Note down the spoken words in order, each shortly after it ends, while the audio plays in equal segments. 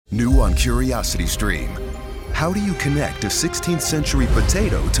New on Curiosity Stream. How do you connect a 16th century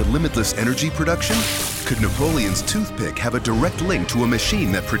potato to limitless energy production? Could Napoleon's toothpick have a direct link to a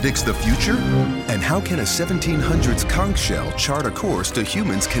machine that predicts the future? And how can a 1700s conch shell chart a course to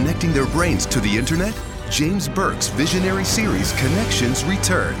humans connecting their brains to the internet? James Burke's visionary series Connections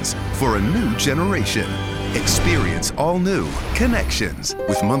returns for a new generation. Experience all new Connections.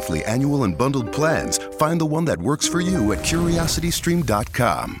 With monthly, annual, and bundled plans, find the one that works for you at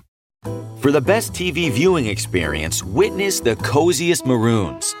curiositystream.com. For the best TV viewing experience, witness the coziest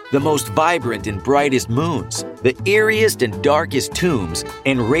maroons, the most vibrant and brightest moons, the eeriest and darkest tombs,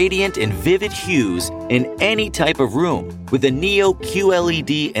 and radiant and vivid hues in any type of room with the Neo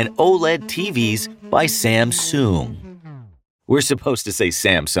QLED and OLED TVs by Samsung. We're supposed to say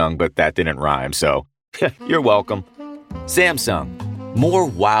Samsung, but that didn't rhyme, so you're welcome. Samsung, more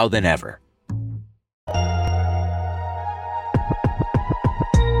wow than ever.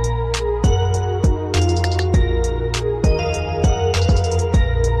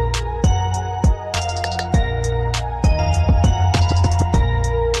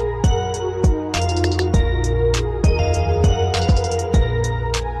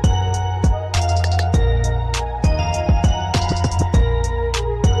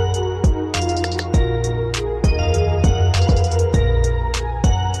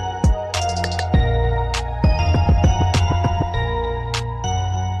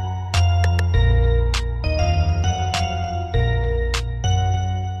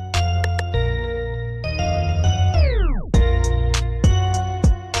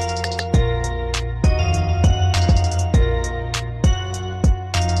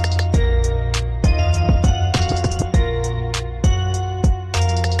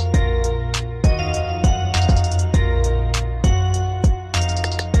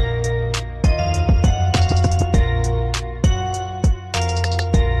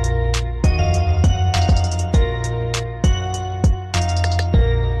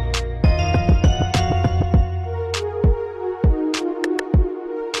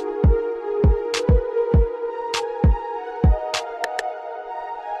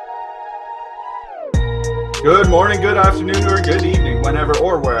 Good morning, good afternoon, or good evening, whenever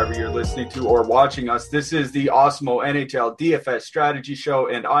or wherever you're listening to or watching us. This is the Osmo NHL DFS Strategy Show,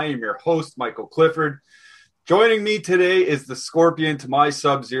 and I am your host, Michael Clifford. Joining me today is the Scorpion to my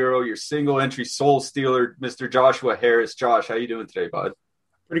Sub-Zero, your single-entry soul stealer, Mr. Joshua Harris. Josh, how you doing today, bud?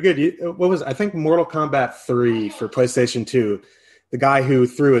 Pretty good. What was I think Mortal Kombat 3 for PlayStation 2. The guy who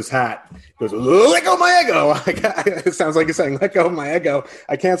threw his hat goes, "Let go of my ego." It sounds like he's saying, "Let go of my ego."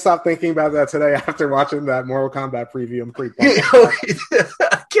 I can't stop thinking about that today after watching that Mortal Kombat preview. I'm pretty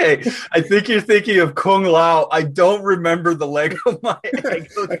pumped. Okay, I think you're thinking of Kung Lao. I don't remember the "Let go of my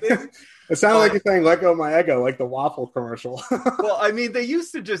ego" thing. It sounded like you're saying, "Let go of my ego," like the waffle commercial. Well, I mean, they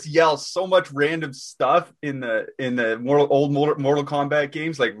used to just yell so much random stuff in the Mortal Kombat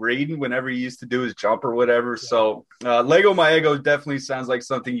games, like Raiden, whenever he used to do his jump or whatever. Yeah. So, "Lego My Ego" definitely sounds like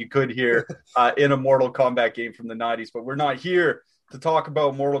something you could hear in a Mortal Kombat game from the 90s. But we're not here to talk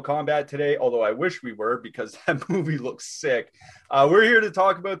about Mortal Kombat today, although I wish we were because that movie looks sick. We're here to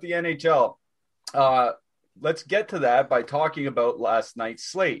talk about the NHL. Let's get to that by talking about last night's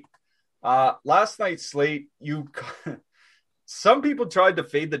slate. Last night's slate, some people tried to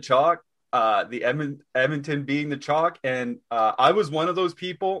fade the chalk, the Edmonton being the chalk, and I was one of those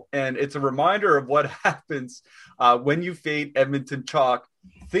people. And it's a reminder of what happens when you fade Edmonton chalk.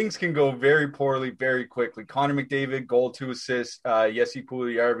 Things can go very poorly very quickly. Connor McDavid, goal, 2 assists. Jesse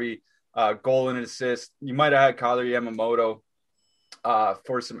Puljujärvi, goal and an assist. You might have had Kyler Yamamoto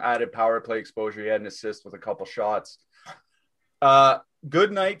for some added power play exposure. He had an assist with a couple shots.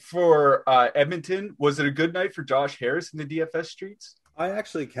 Good night for Edmonton. Was it a good night for Josh Harris in the DFS streets? I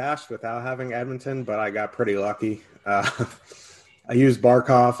actually cashed without having Edmonton, but I got pretty lucky. I used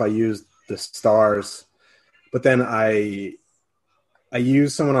Barkov. I used the Stars. But then I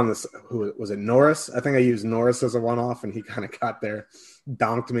used someone on this. Who was it? Norris? I think I used Norris as a one-off, and he kind of got there,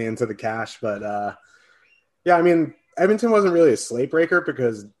 donked me into the cash. But, yeah, I mean, Edmonton wasn't really a slate breaker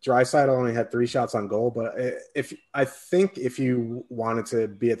because Draisaitl only had 3 shots on goal. But if you wanted to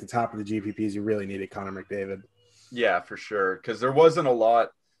be at the top of the GPPs, you really needed Connor McDavid. Yeah, for sure. Because there wasn't a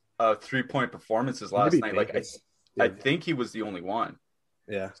lot of 3-point performances last night. Like I think he was the only one.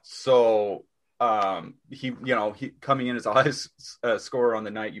 Yeah. So he coming in as the highest scorer on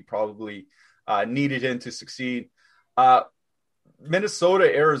the night, you probably needed him to succeed. Minnesota,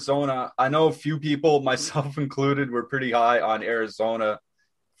 Arizona. I know a few people, myself included, were pretty high on Arizona.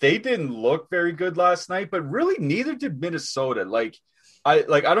 They didn't look very good last night, but really neither did Minnesota. I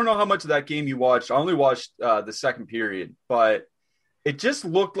don't know how much of that game you watched. I only watched the second period, but it just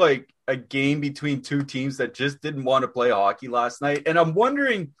looked like a game between two teams that just didn't want to play hockey last night. And I'm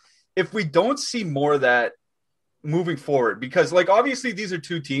wondering if we don't see more of that moving forward, because like obviously these are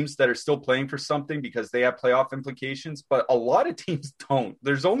two teams that are still playing for something because they have playoff implications, but a lot of teams don't.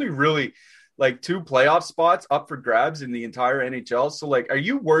 There's only really like 2 playoff spots up for grabs in the entire NHL. So like, are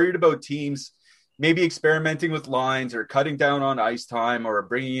you worried about teams maybe experimenting with lines or cutting down on ice time or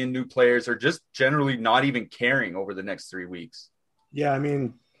bringing in new players or just generally not even caring over the next 3 weeks? Yeah, I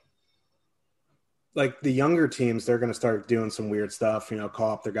mean, like the younger teams, they're going to start doing some weird stuff,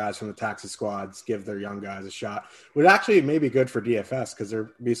 call up their guys from the taxi squads, give their young guys a shot. Would actually maybe be good for DFS because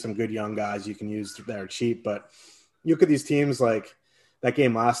there'd be some good young guys you can use that are cheap. But you look at these teams like that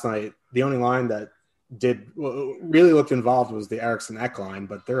game last night, the only line that really looked involved was the Eriksson Ek line,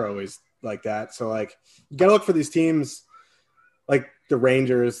 but they're always like that. So like you got to look for these teams like the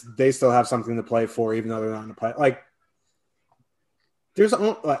Rangers. They still have something to play for, even though they're not in the play. Like,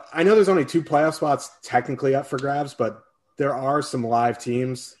 I know there's only 2 playoff spots technically up for grabs, but there are some live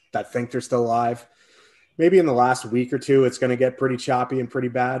teams that think they're still live. Maybe in the last week or 2, it's going to get pretty choppy and pretty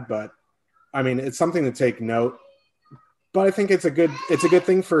bad, but I mean, it's something to take note. But I think it's a good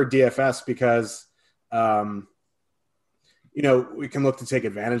thing for DFS because, we can look to take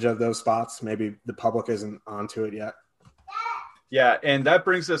advantage of those spots. Maybe the public isn't onto it yet. Yeah, and that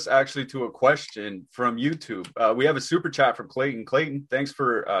brings us actually to a question from YouTube. We have a super chat from Clayton. Clayton, thanks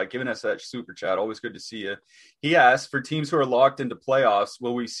for giving us that super chat. Always good to see you. He asks, for teams who are locked into playoffs,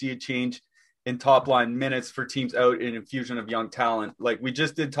 will we see a change in top line minutes for teams out in infusion of young talent? Like we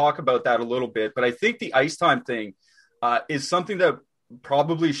just did talk about that a little bit, but I think the ice time thing is something that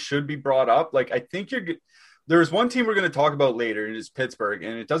probably should be brought up. Like I think there's one team we're going to talk about later, and it's Pittsburgh,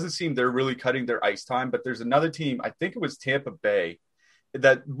 and it doesn't seem they're really cutting their ice time, but there's another team, I think it was Tampa Bay,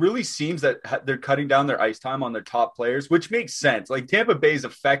 that really seems that they're cutting down their ice time on their top players, which makes sense. Like Tampa Bay's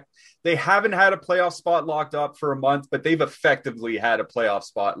they haven't had a playoff spot locked up for a month, but they've effectively had a playoff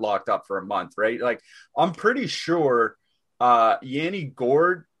spot locked up for a month, right? Like I'm pretty sure Yanni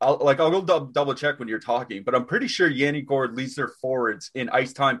Gourde, I'll go double check when you're talking, but I'm pretty sure Yanni Gourde leads their forwards in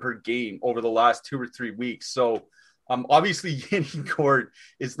ice time per game over the last 2 or 3 weeks. So obviously Yanni Gourde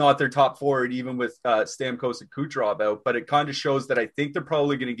is not their top forward, even with Stamkos and Kucherov out, but it kind of shows that I think they're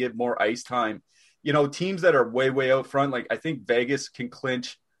probably going to give more ice time. Teams that are way, way out front, like I think Vegas can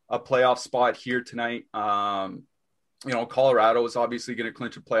clinch a playoff spot here tonight. Colorado is obviously going to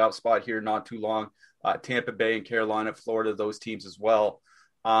clinch a playoff spot here not too long. Tampa Bay and Carolina, Florida, those teams as well.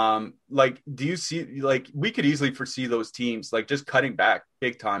 Do you see, like, we could easily foresee those teams like just cutting back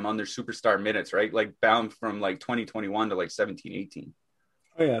big time on their superstar minutes, right? Like bound from like 2021 to like 17, 18.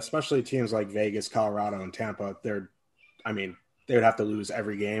 Oh yeah. Especially teams like Vegas, Colorado, and Tampa. They would have to lose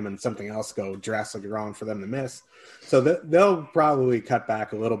every game and something else go drastically wrong for them to miss. So they'll probably cut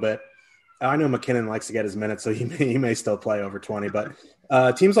back a little bit. I know McKinnon likes to get his minutes, so he may still play over 20. But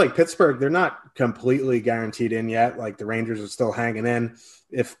teams like Pittsburgh, they're not completely guaranteed in yet. Like the Rangers are still hanging in.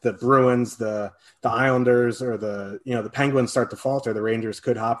 If the Bruins, the Islanders, or the Penguins start to falter, the Rangers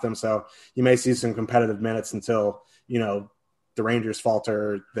could hop them. So you may see some competitive minutes until the Rangers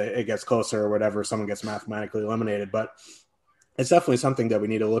falter, it gets closer or whatever. Someone gets mathematically eliminated, but it's definitely something that we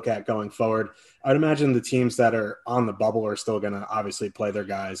need to look at going forward. I'd imagine the teams that are on the bubble are still going to obviously play their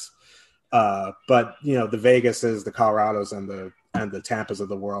guys. But the Vegases, the Colorados, and the Tampas of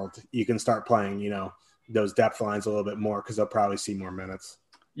the world, you can start playing, those depth lines a little bit more because they'll probably see more minutes.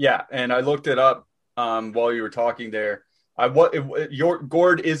 Yeah, and I looked it up while you were talking there.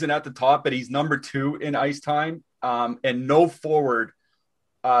 Gourde isn't at the top, but he's number 2 in ice time, and no forward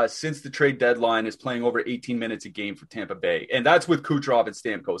since the trade deadline is playing over 18 minutes a game for Tampa Bay, and that's with Kucherov and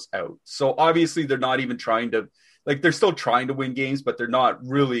Stamkos out. So obviously they're not even trying to. Like they're still trying to win games, but they're not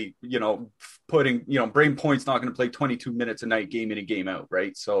really, putting, Brain Point's not going to play 22 minutes a night, game in and game out,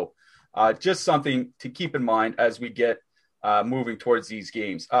 right? So just something to keep in mind as we get moving towards these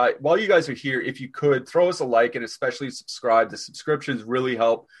games. While you guys are here, if you could throw us a like and especially subscribe. The subscriptions really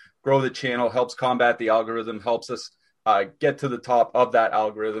help grow the channel, helps combat the algorithm, helps us get to the top of that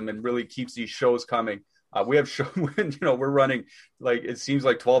algorithm, and really keeps these shows coming. We have we're running like it seems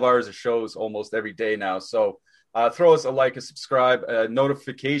like 12 hours of shows almost every day now. So throw us a like, a subscribe, a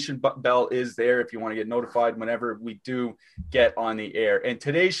notification bell is there if you want to get notified whenever we do get on the air. And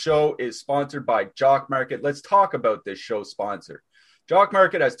today's show is sponsored by Jock Market. Let's talk about this show sponsor. Jock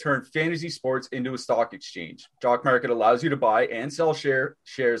Market has turned fantasy sports into a stock exchange. Jock Market allows you to buy and sell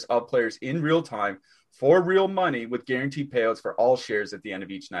shares of players in real time for real money with guaranteed payouts for all shares at the end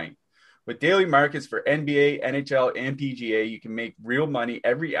of each night. With daily markets for NBA, NHL, and PGA, you can make real money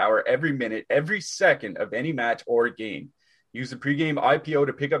every hour, every minute, every second of any match or game. Use the pregame IPO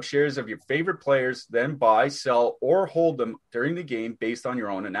to pick up shares of your favorite players, then buy, sell, or hold them during the game based on your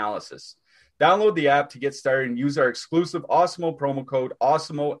own analysis. Download the app to get started and use our exclusive Awesemo promo code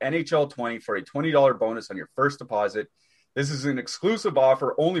Awesemo NHL20 for a $20 bonus on your first deposit. This is an exclusive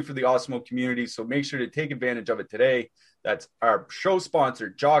offer only for the Awesemo community, so make sure to take advantage of it today. That's our show sponsor,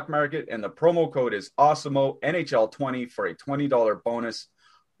 Jock Market, and the promo code is Awesemo NHL20 for a $20 bonus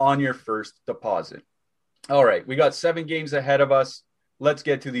on your first deposit. All right, we got 7 games ahead of us. Let's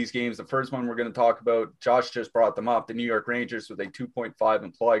get to these games. The first one we're going to talk about, Josh just brought them up. The New York Rangers with a 2.5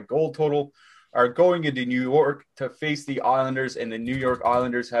 implied goal total are going into New York to face the Islanders, and the New York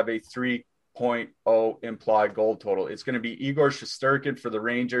Islanders have a 3.0 implied goal total. It's going to be Igor Shesterkin for the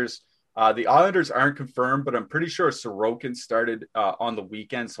Rangers. The Islanders aren't confirmed, but I'm pretty sure Sorokin started on the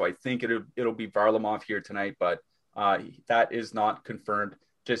weekend, so I think it'll be Varlamov here tonight, but that is not confirmed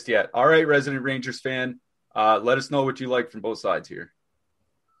just yet. All right, resident Rangers fan, let us know what you like from both sides here.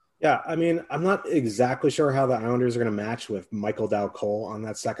 Yeah, I mean, I'm not exactly sure how the Islanders are going to match with Michael Dal-Cole on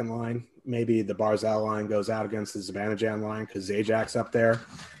that second line. Maybe the Barzal line goes out against the Zibanejad line because Zajak's up there.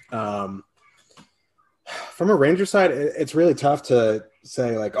 From a Ranger side, it's really tough to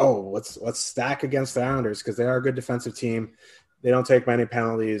say, like, oh, let's stack against the Islanders because they are a good defensive team. They don't take many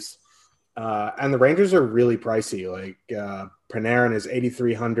penalties. And the Rangers are really pricey. Like, Panarin is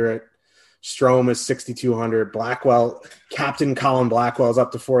 $8,300. Strome is $6,200. Blackwell, Captain Colin Blackwell is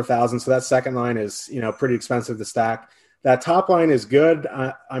up to $4,000. So that second line is, pretty expensive to stack. That top line is good.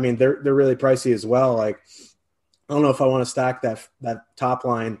 I mean, they're really pricey as well. Like, I don't know if I want to stack that top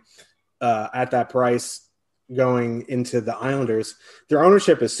line at that price going into the Islanders. Their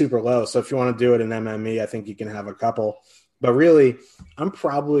ownership is super low. So if you want to do it in MME, I think you can have a couple. But really, I'm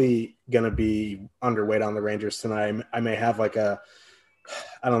probably going to be underweight on the Rangers tonight. I may have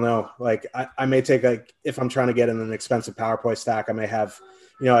I don't know. Like I may take if I'm trying to get in an expensive power play stack, I may have,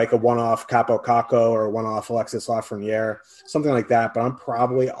 like a one-off Capo Caco or a one-off Alexis Lafreniere, something like that. But I'm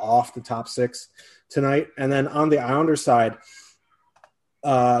probably off the top 6 tonight. And then on the Islanders side,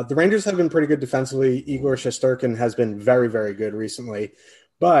 the Rangers have been pretty good defensively. Igor Shesterkin has been very, very good recently.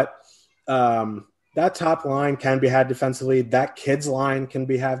 But that top line can be had defensively. That kids line can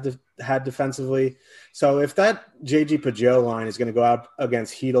be had defensively. So if that JG Pajot line is going to go out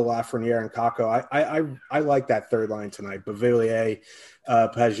against Hedel, Lafreniere, and Kako, I like that third line tonight. Beauvillier,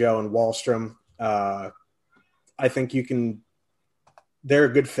 Pajot, and Wallstrom. I think you can – they're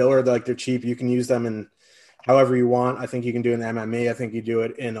a good filler. They're cheap. You can use them in however you want. I think you can do it in MME. I think you do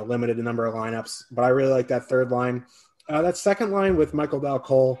it in a limited number of lineups. But I really like that third line. That second line with Michael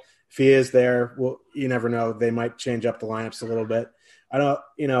Dal-Cole, if he is there, well, you never know. They might change up the lineups a little bit. I don't,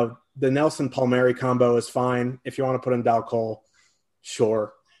 the Nelson Palmieri combo is fine. If you want to put in Dal-Cole,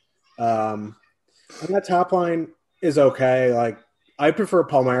 sure. And that top line is okay. Like, I prefer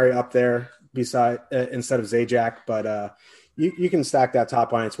Palmieri up there instead of Zajac, but you can stack that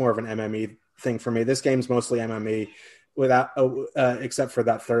top line. It's more of an MME thing for me. This game's mostly MME without except for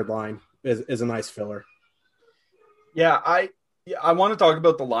that third line is a nice filler. Yeah, I want to talk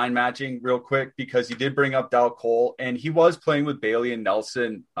about the line matching real quick because you did bring up Dal-Cole, and he was playing with Bailey and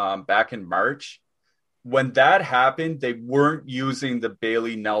Nelson back in March. When that happened, they weren't using the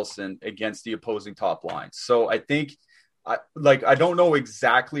Bailey-Nelson against the opposing top line. So I think, I don't know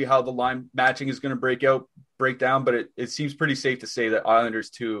exactly how the line matching is going to break down, but it seems pretty safe to say that Islanders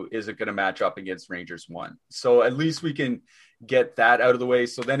 2 isn't going to match up against Rangers 1. So at least we can get that out of the way.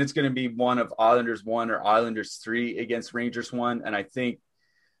 So then it's going to be one of Islanders 1 or Islanders 3 against Rangers 1. And I think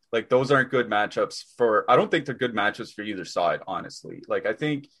those aren't good matchups I don't think they're good matchups for either side, honestly. I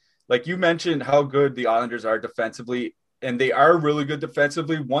think, you mentioned how good the Islanders are defensively, and they are really good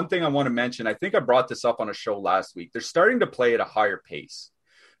defensively. One thing I want to mention, I think I brought this up on a show last week. They're starting to play at a higher pace.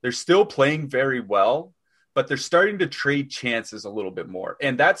 They're still playing very well, but they're starting to trade chances a little bit more.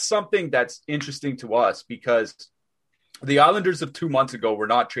 And that's something that's interesting to us because the Islanders of 2 months ago were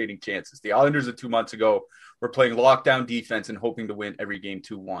not trading chances. The Islanders of 2 months ago were playing lockdown defense and hoping to win every game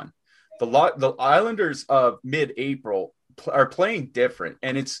 2-1. The Islanders of mid-April are playing different,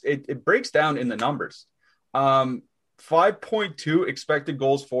 and it breaks down in the numbers. 5.2 expected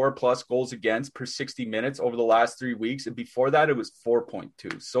goals for plus goals against per 60 minutes over the last 3 weeks. And before that, it was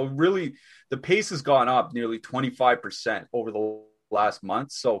 4.2. So really, the pace has gone up nearly 25% over the last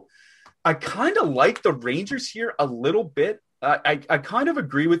month. So I kind of like the Rangers here a little bit. I kind of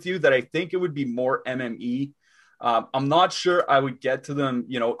agree with you that I think it would be more MME. I'm not sure I would get to them,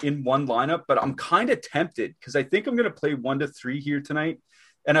 in one lineup, but I'm kind of tempted because I think I'm going to play 1 to 3 here tonight.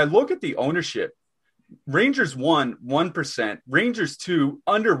 And I look at the ownership. Rangers 1, 1%. Rangers 2,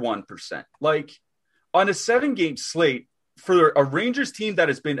 under 1%. On a 7-game slate, for a Rangers team that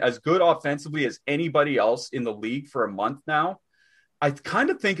has been as good offensively as anybody else in the league for a month now, I kind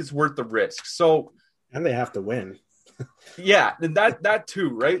of think it's worth the risk. So, and they have to win. Yeah, and that too,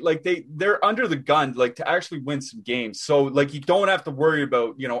 right? Like they're under the gun, like to actually win some games. So like you don't have to worry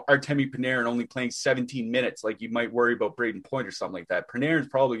about, Artemi Panarin only playing 17 minutes, like you might worry about Braden Point or something like that. Panarin's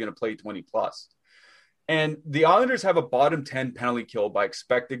probably going to play 20 plus. And the Islanders have a bottom 10 penalty kill by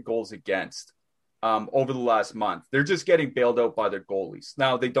expected goals against over the last month. They're just getting bailed out by their goalies.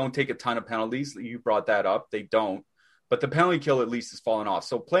 Now they don't take a ton of penalties. You brought that up. They don't, but the penalty kill at least is falling off.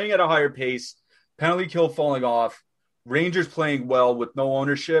 So playing at a higher pace, penalty kill falling off, Rangers playing well with no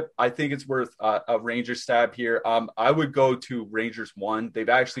ownership. I think it's worth a Rangers stab here. I would go to Rangers 1. They've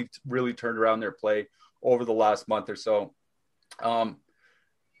actually really turned around their play over the last month or so. On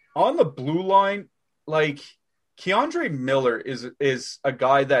the blue line, like Keandre Miller is a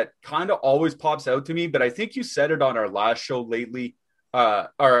guy that kind of always pops out to me, but I think you said it on our last show lately,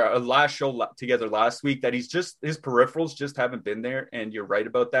 our last show together last week, that his peripherals just haven't been there, and you're right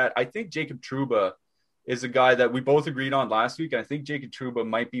about that. I think Jacob Trouba is a guy that we both agreed on last week. I think Jacob Trouba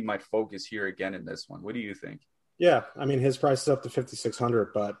might be my focus here again in this one. What do you think? Yeah, I mean, his price is up to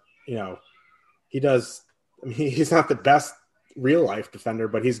 5,600, but he's not the best real life defender,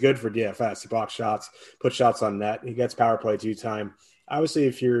 but he's good for DFS. He blocks shots, puts shots on net. He gets power play 2 time. Obviously,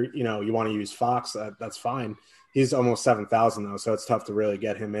 if you want to use Fox, that's fine. He's almost 7,000 though, so it's tough to really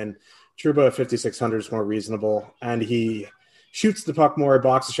get him in. Trouba at 5,600 is more reasonable, and he shoots the puck more,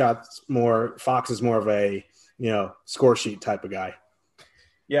 blocks the shots more. Fox is more of a, score sheet type of guy.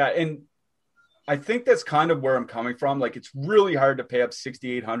 Yeah, and I think that's kind of where I'm coming from. Like, it's really hard to pay up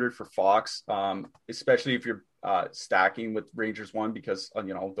 6,800 for Fox, especially if you're stacking with Rangers 1, because,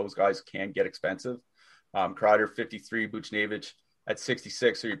 those guys can get expensive. Kreider, 53, Buchnevich at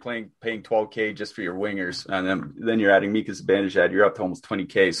 66. So you're paying $12K just for your wingers. And then you're adding Mika Zibanejad, you're up to almost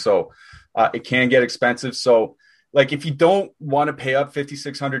 $20K. So it can get expensive. So, like, if you don't want to pay up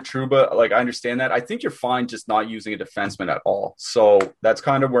 5,600 Trouba, like, I understand that. I think you're fine just not using a defenseman at all. So that's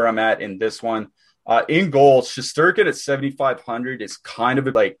kind of where I'm at in this one. In goal, Shesterkin at 7,500 is kind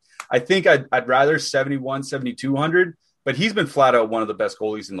of like, I think I'd rather 7,200, but he's been flat out one of the best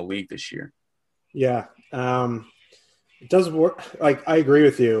goalies in the league this year. Yeah. It does work. Like, I agree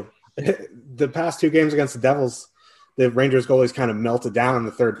with you. The past 2 games against the Devils, the Rangers goalies kind of melted down in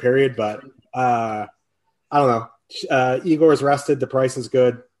the third period, but I don't know. Igor's rested. The price is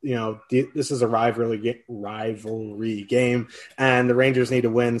good. This is a rivalry game, and the Rangers need to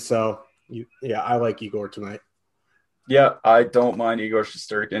win. So, I like Igor tonight. Yeah, I don't mind Igor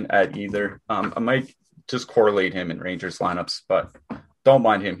Shesterkin at either. I might just correlate him in Rangers lineups, but don't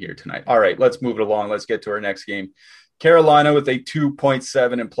mind him here tonight. All right, let's move it along. Let's get to our next game. Carolina with a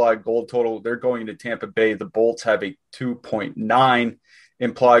 2.7 implied goal total. They're going to Tampa Bay. The Bolts have a 2.9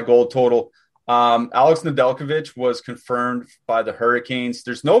 implied goal total. Alex Nedeljkovic was confirmed by the Hurricanes.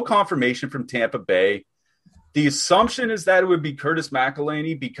 There's no confirmation from Tampa Bay. The assumption is that it would be Curtis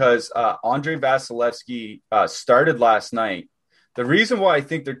McElhinney because Andrei Vasilevsky started last night. The reason why I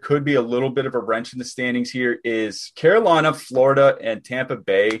think there could be a little bit of a wrench in the standings here is Carolina, Florida, and Tampa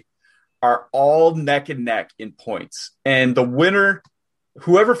Bay are all neck and neck in points. And the winner,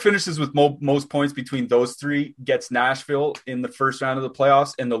 whoever finishes with most points between those 3, gets Nashville in the first round of the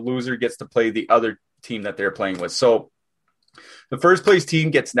playoffs, and the loser gets to play the other team that they're playing with. So the first place team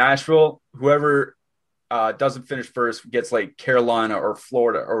gets Nashville. Whoever doesn't finish first gets like Carolina or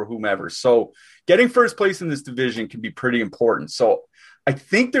Florida or whomever. So getting first place in this division can be pretty important. So I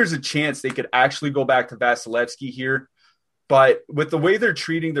think there's a chance they could actually go back to Vasilevsky here. But with the way they're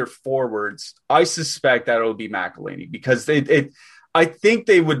treating their forwards, I suspect that it'll be McElhinney, because I think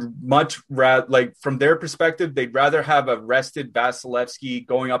they would much rather, like, from their perspective, they'd rather have a rested Vasilevsky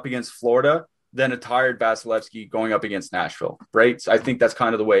going up against Florida than a tired Vasilevsky going up against Nashville, right? So I think that's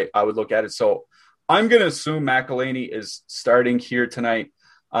kind of the way I would look at it. So I'm going to assume McElhinney is starting here tonight.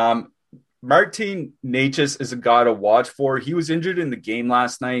 Martin Necas is a guy to watch for. He was injured in the game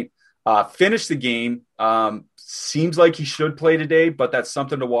last night, finished the game. Seems like he should play today, but that's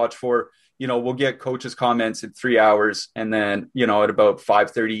something to watch for. We'll get coaches' comments in 3 hours, and then, at about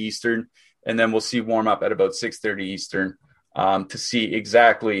 5:30 Eastern, and then we'll see warm up at about 6:30 Eastern to see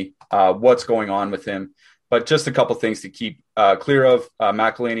exactly what's going on with him. But just a couple things to keep clear of: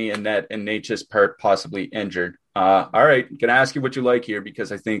 McElhinney and Necas possibly injured. All right, going to ask you what you like here,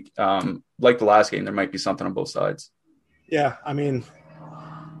 because I think, like the last game, there might be something on both sides. Yeah, I mean,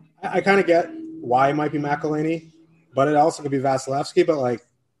 I kind of get why it might be McElhinney, but it also could be Vasilevsky. But, like,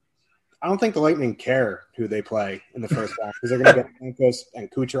 I don't think the Lightning care who they play in the first round, because they're going to get Stamkos and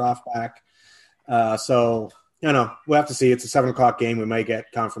Kucherov back. So No, we'll have to see. It's a 7:00 game. We might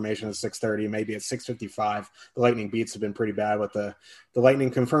get confirmation at 6:30, maybe at 6:55. The Lightning beats have been pretty bad with the Lightning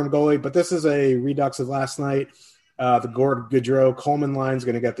confirmed goalie, but this is a redux of last night. The Gord Goodrow Coleman line is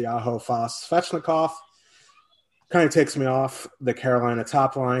going to get the Aho Foss Svechnikov. Kind of takes me off the Carolina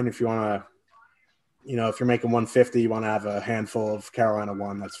top line. If you want to, if you're making 150, you want to have a handful of Carolina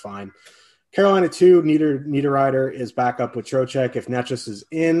 1, that's fine. Carolina 2, Niederreiter is back up with Trocheck. If Netchus is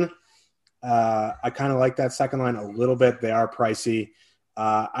in, I kind of like that second line a little bit. They are pricey.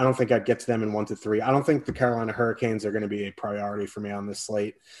 I don't think I'd get to them in 1 to 3. I don't think the Carolina Hurricanes are going to be a priority for me on this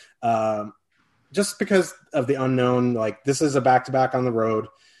slate. Just because of the unknown, like this is a back-to-back on the road.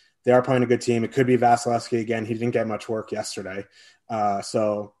 They are playing a good team. It could be Vasilevsky again. He didn't get much work yesterday.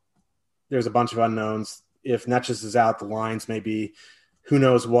 So there's a bunch of unknowns. If Netchus is out, the lines may be who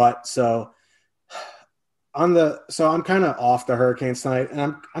knows what. So I'm kind of off the Hurricanes tonight,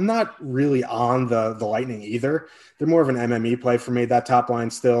 and I'm not really on the Lightning either. They're more of an MME play for me. That top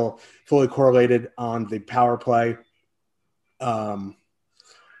line still fully correlated on the power play.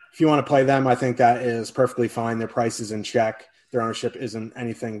 If you want to play them, I think that is perfectly fine. Their price is in check. Their ownership isn't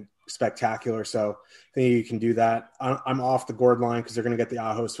anything spectacular, so I think you can do that. I'm off the Gord line because they're going to get the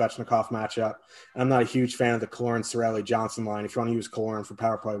Aho Svechnikov matchup. I'm not a huge fan of the Kaloran Cirelli Johnson line. If you want to use Kaloran for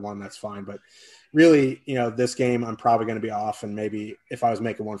power play 1, that's fine. But really, this game I'm probably going to be off, and maybe if I was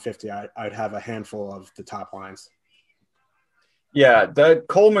making 150, I'd have a handful of the top lines. Yeah, that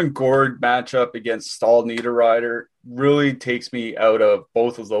Coleman-Gord matchup against Stahl Niederreiter really takes me out of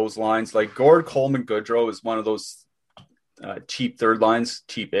both of those lines. Like Gord, Coleman, Goodrow is one of those cheap third lines,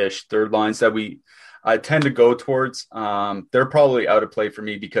 cheap-ish third lines that I tend to go towards. They're probably out of play for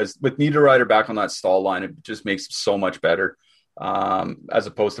me because with Niederreiter back on that Stahl line, it just makes it so much better as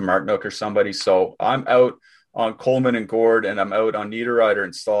opposed to Martinook or somebody. So I'm out on Coleman and Gord, and I'm out on Niederreiter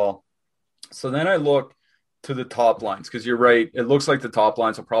and Stahl. So then I look to the top lines because you're right. It looks like the top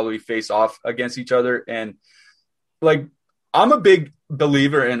lines will probably face off against each other. And like, I'm a big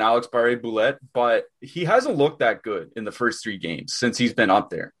believer in Alex Barré-Boulet, but he hasn't looked that good in the first 3 games since he's been up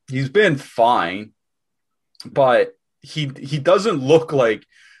there. He's been fine, but he doesn't look like,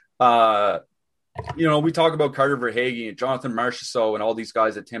 we talk about Carter Verhaeghe and Jonathan Marchessault and all these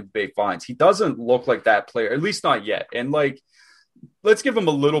guys at Tampa Bay finds. He doesn't look like that player, at least not yet. And like, let's give him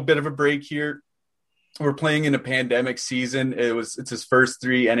a little bit of a break here. We're playing in a pandemic season. It's his first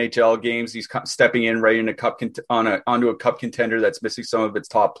 3 NHL games. He's stepping in right in onto a cup contender that's missing some of its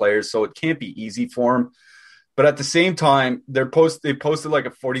top players. So it can't be easy for him. But at the same time, they posted like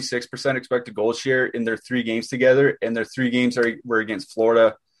a 46% expected goal share in their 3 games together. And their 3 games were against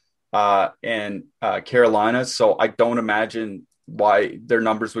Florida and Carolina. So I don't imagine why their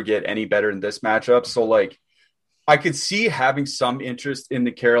numbers would get any better in this matchup. So like, I could see having some interest in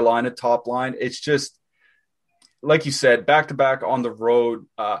the Carolina top line. It's just, like you said, back-to-back on the road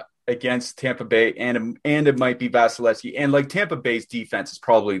against Tampa Bay, and it might be Vasilevsky. And, like, Tampa Bay's defense is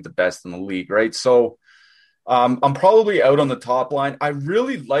probably the best in the league, right? So I'm probably out on the top line. I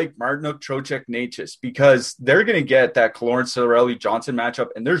really like Martinook, Trocheck, Necas because they're going to get that Kaloran Cirelli Johnson matchup,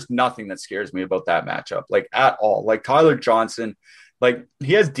 and there's nothing that scares me about that matchup, like, at all. Like, Tyler Johnson, like,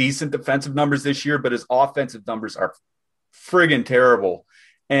 he has decent defensive numbers this year, but his offensive numbers are friggin' terrible.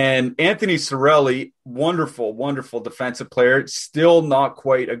 And Anthony Cirelli, wonderful, wonderful defensive player, still not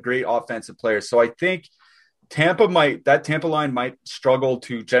quite a great offensive player. So I think Tampa line might struggle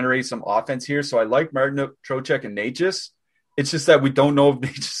to generate some offense here. So I like Martinook, Trocheck, and Necas. It's just that we don't know if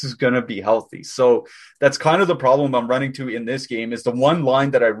Necas is going to be healthy. So that's kind of the problem I'm running to in this game is the one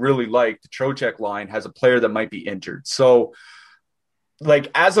line that I really like, the Trocheck line, has a player that might be injured. So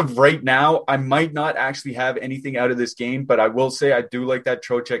like as of right now, I might not actually have anything out of this game, but I will say I do like that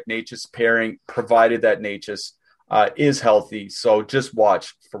Trocheck-Necas pairing, provided that Necas is healthy. So just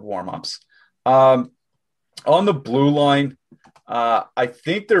watch for warmups. On the blue line, I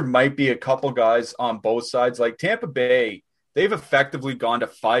think there might be a couple guys on both sides. Like Tampa Bay, they've effectively gone to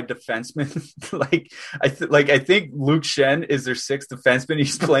 5 defensemen. I think Luke Shen is their 6th defenseman.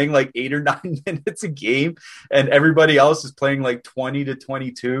 He's playing like 8 or 9 minutes a game, and everybody else is playing like 20 to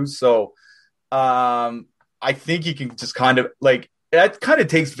 22. So I think you can just kind of like that kind of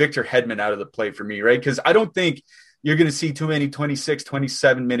takes Victor Hedman out of the play for me, right? Because I don't think you're going to see too many 26,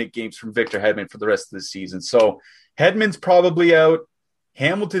 27-minute games from Victor Hedman for the rest of the season. So Hedman's probably out.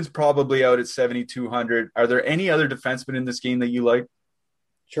 Hamilton's probably out at 7,200. Are there any other defensemen in this game that you like?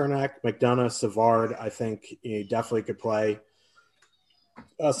 Chernak, McDonough, Savard, I think he definitely could play.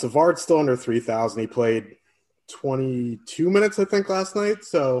 Savard's still under 3,000. He played 22 minutes, I think, last night.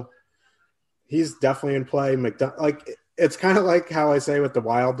 So he's definitely in play. it's kind of like how I say with the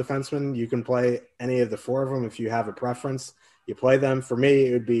Wild defensemen, you can play any of the four of them if you have a preference. You play them. For me,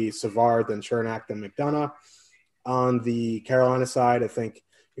 it would be Savard, then Chernak, then McDonough. On the Carolina side, I think,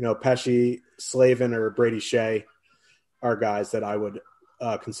 Pesce, Slavin, or Brady Shea are guys that I would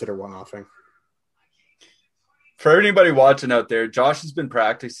consider one-offing. For anybody watching out there, Josh has been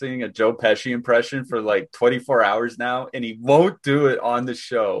practicing a Joe Pesci impression for like 24 hours now, and he won't do it on the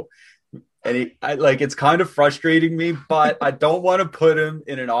show. And it's kind of frustrating me, but I don't want to put him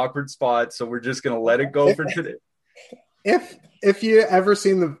in an awkward spot, so we're just going to let it go for today. If you ever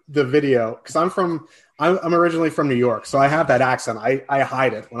seen the video, because I'm originally from New York, so I have that accent. I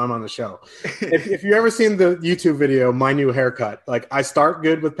hide it when I'm on the show. If you ever seen the YouTube video, my new haircut, like I start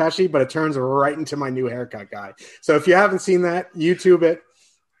good with Pesci, but it turns right into my new haircut guy. So if you haven't seen that, YouTube it.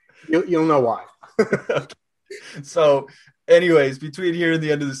 You'll know why. So anyways, between here and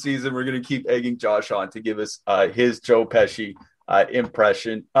the end of the season, we're going to keep egging Josh on to give us his Joe Pesci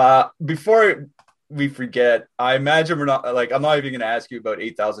impression. Before we forget, I imagine I'm not even going to ask you about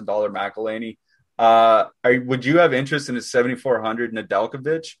 $8,000 McElhinney. Would you have interest in a 7,400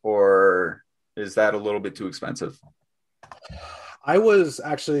 Nedeljkovic, or is that a little bit too expensive? I was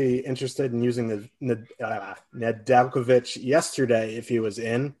actually interested in using the Nedeljkovic yesterday if he was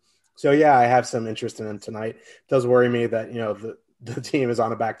in. So yeah, I have some interest in him tonight. It does worry me that the team is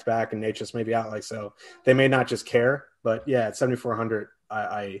on a back-to-back and Natchez may be out, so they may not just care. But yeah, at 7,400,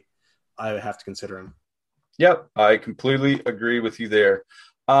 I have to consider him. Yep, I completely agree with you there.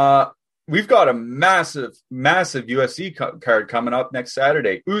 We've got a massive UFC card coming up next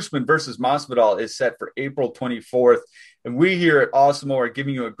Saturday. Usman versus Masvidal is set for April 24th. And we here at Awesemo are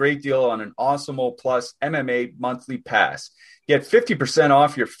giving you a great deal on an Awesemo Plus MMA monthly pass. Get 50%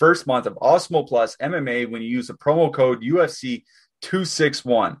 off your first month of Awesemo Plus MMA when you use the promo code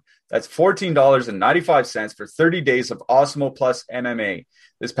UFC261. That's $14.95 for 30 days of Awesemo Plus MMA.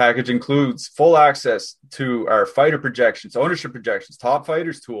 This package includes full access to our fighter projections, ownership projections, top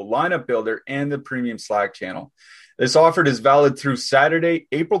fighters tool, lineup builder, and the premium Slack channel. This offer is valid through Saturday,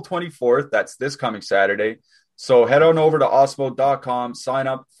 April 24th. That's this coming Saturday. So head on over to Awesemo.com, sign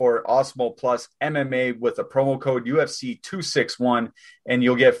up for Awesemo Plus MMA with a promo code UFC261, and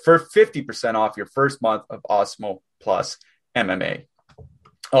you'll get 50% off your first month of Awesemo Plus MMA.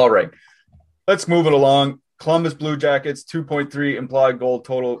 All right, let's move it along. Columbus Blue Jackets, 2.3 implied goal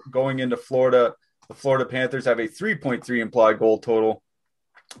total going into Florida. The Florida Panthers have a 3.3 implied goal total.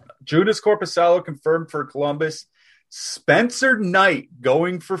 Judas Korpisalo confirmed for Columbus. Spencer Knight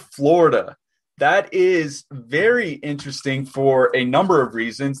going for Florida. That is very interesting for a number of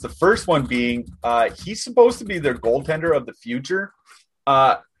reasons. The first one being he's supposed to be their goaltender of the future.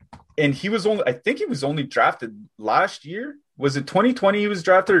 And he was only drafted last year. Was it 2020 he was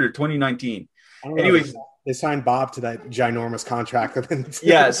drafted or 2019? Anyways, they signed Bob to that ginormous contract.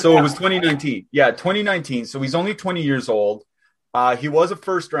 Yeah, so it was 2019. Yeah, 2019. So he's only 20 years old. He was a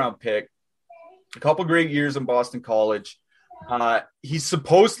first-round pick. A couple great years in Boston College. He's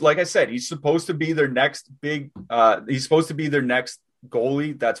supposed to be their next big. He's supposed to be their next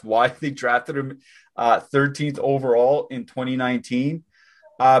goalie. That's why they drafted him 13th overall in 2019.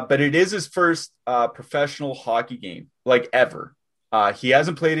 But it is his first professional hockey game, ever. He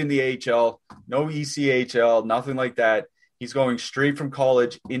hasn't played in the AHL, no ECHL, nothing like that. He's going straight from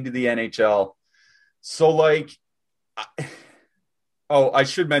college into the NHL. So, I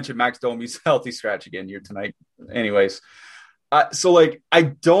should mention Max Domi's healthy scratch again here tonight. Anyways, I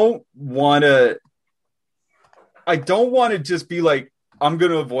don't want to just be like, I'm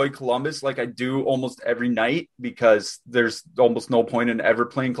going to avoid Columbus like I do almost every night because there's almost no point in ever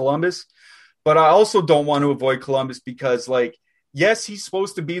playing Columbus. But I also don't want to avoid Columbus because, yes, he's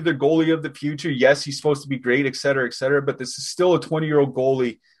supposed to be the goalie of the future. Yes, he's supposed to be great, et cetera, et cetera. But this is still a 20-year-old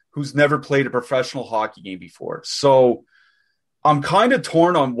goalie who's never played a professional hockey game before. So I'm kind of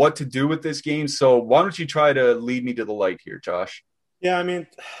torn on what to do with this game. So why don't you try to lead me to the light here, Josh? Yeah, I mean,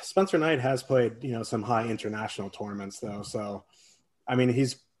 Spencer Knight has played, some high international tournaments, though. So, I mean,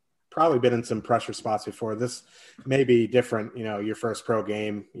 he's probably been in some pressure spots before. This may be different, your first pro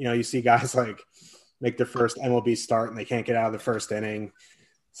game. You see guys make their first MLB start and they can't get out of the first inning,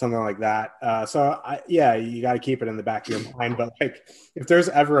 something like that. You got to keep it in the back of your mind. But if there's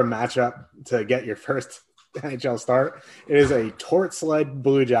ever a matchup to get your first NHL start, it is a Torts-led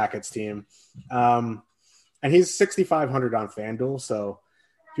Blue Jackets team. And he's 6,500 on FanDuel. So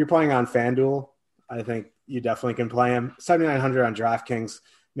if you're playing on FanDuel, I think you definitely can play him. 7,900 on DraftKings,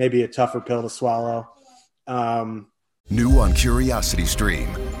 maybe a tougher pill to swallow. New on Curiosity Stream.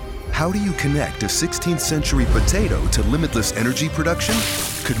 How do you connect a 16th century potato to limitless energy production?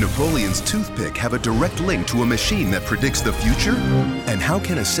 Could Napoleon's toothpick have a direct link to a machine that predicts the future? And how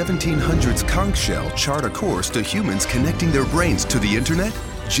can a 1700s conch shell chart a course to humans connecting their brains to the internet?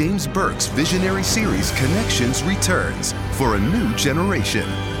 James Burke's visionary series Connections returns for a new generation.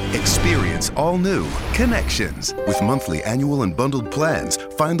 Experience all new Connections. With monthly, annual, and bundled plans,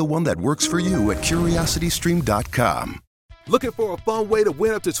 find the one that works for you at curiositystream.com. Looking for a fun way to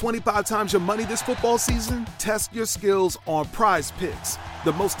win up to 25 times your money this football season? Test your skills on Prize Picks,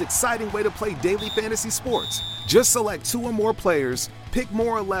 the most exciting way to play daily fantasy sports. Just select 2 or more players, pick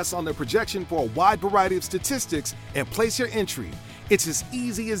more or less on their projection for a wide variety of statistics, and place your entry. It's as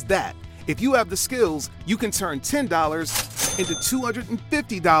easy as that. If you have the skills, you can turn $10 into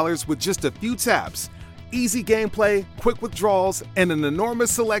 $250 with just a few taps. Easy gameplay, quick withdrawals, and an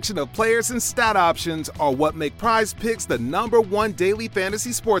enormous selection of players and stat options are what make Prize Picks the #1 daily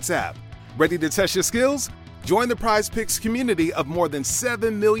fantasy sports app. Ready to test your skills? Join the Prize Picks community of more than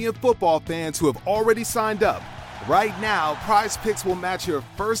 7 million football fans who have already signed up. Right now, Prize Picks will match your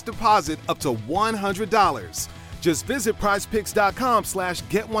first deposit up to $100. Just visit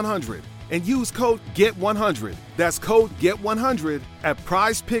prizepicks.com/get100 and use code GET100. That's code GET100 at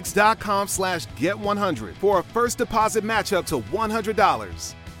prizepicks.com/get100 for a first deposit match up to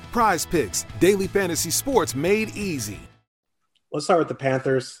 $100. Prize Picks, daily fantasy sports made easy. Let's start with the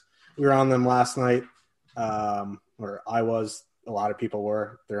Panthers. We were on them last night, or I was. A lot of people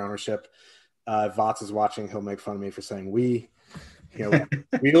were, their ownership. Vots is watching. He'll make fun of me for saying we. You know,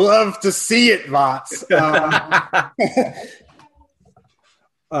 we love to see it, Vots.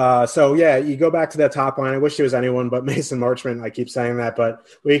 So, yeah, you go back to that top line. I wish it was anyone but Mason Marchment. I keep saying that. But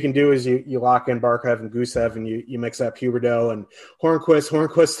what you can do is you lock in Barkov and Gusev, and you mix up Huberdeau and Hornquist.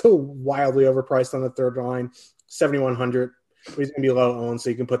 Hornquist still wildly overpriced on the third line, 7,100. He's going to be low owned, so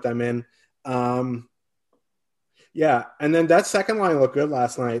you can put them in. Yeah, and then that second line looked good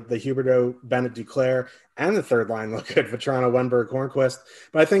last night. The Huberdeau, Bennett, Duclair, and the third line looked good. Vetrano, Wenberg, Hornquist.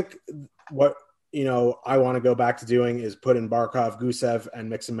 But I think what I want to go back to doing is put in Barkov, Gusev, and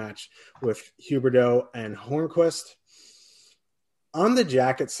mix and match with Huberdeau and Hornquist. On the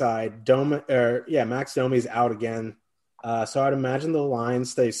Jacket side, Max Domi's out again. So I'd imagine the line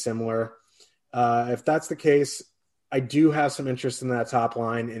stays similar. If that's the case, I do have some interest in that top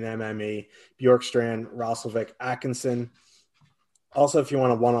line in MME, Bjorkstrand, Roslovic, Atkinson. Also, if you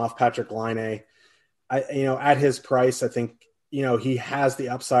want a one-off Patrick Laine, at his price, I think, he has the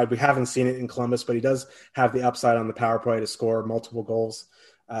upside. We haven't seen it in Columbus, but he does have the upside on the power play to score multiple goals.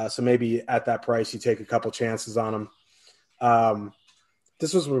 So maybe at that price, you take a couple chances on him.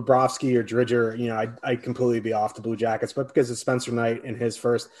 This was Bobrovsky or Dridger. I'd completely be off the Blue Jackets, but because it's Spencer Knight in his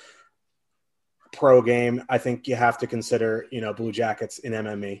first pro game, I think you have to consider, Blue Jackets in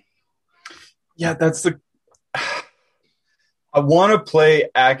MME. Yeah, I want to play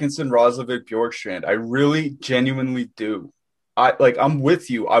Atkinson, Roslovic, Bjorkstrand. I really genuinely do. I'm with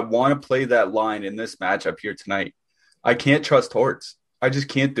you. I want to play that line in this matchup here tonight. I can't trust Torts. I just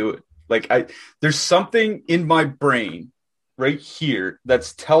can't do it. There's something in my brain right here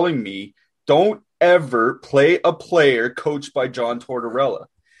that's telling me don't ever play a player coached by John Tortorella.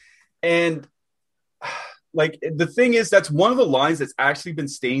 And the thing is, that's one of the lines that's actually been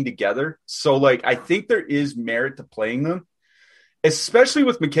staying together. So, I think there is merit to playing them, especially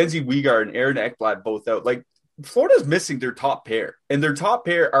with Mackenzie Weegar and Aaron Ekblad both out. Florida's missing their top pair, and their top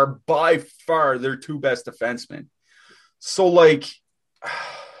pair are by far their 2 best defensemen. So, I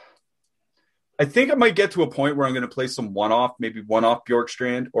think I might get to a point where I'm going to play some one-off, maybe one-off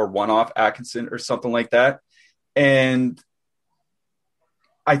Bjorkstrand or one-off Atkinson or something like that. And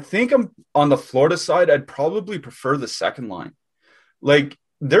I think I'm on the Florida side. I'd probably prefer the second line.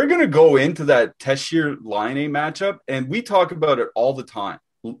 They're going to go into that Tessier Laine matchup, and we talk about it all the time.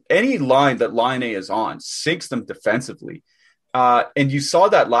 Any line that Laine is on sinks them defensively. And you saw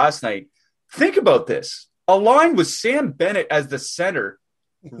that last night. Think about this. A line with Sam Bennett as the center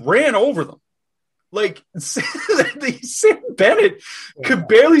ran over them. Sam Bennett could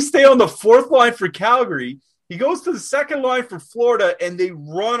barely stay on the fourth line for Calgary. He goes to the second line for Florida, and they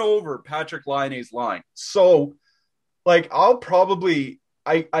run over Patrick Laine's line. So, I'll probably –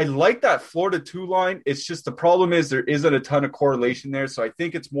 I like that Florida 2 line. It's just the problem is there isn't a ton of correlation there. So I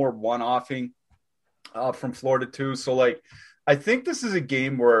think it's more one-offing from Florida 2. So, I think this is a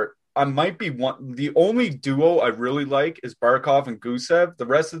game where I might be the only duo I really like is Barkov and Gusev. The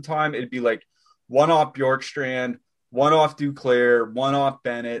rest of the time, it'd be one-off Bjorkstrand, one-off Duclair, one-off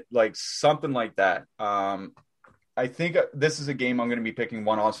Bennett, something like that. I think this is a game I'm going to be picking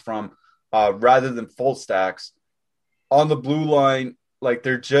one-offs from rather than full stacks. On the blue line, like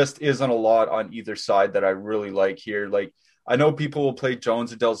there just isn't a lot on either side that I really like here. Like I know people will play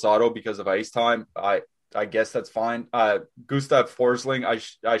Jones and Del Zotto because of ice time. I guess that's fine. Gustav Forsling,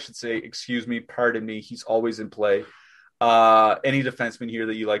 I should say, excuse me, pardon me. He's always in play. Any defenseman here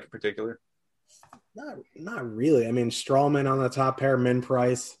that you like in particular? Not really. I mean, Strawman on the top pair, Min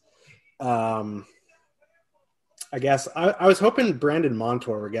Price. I guess I was hoping Brandon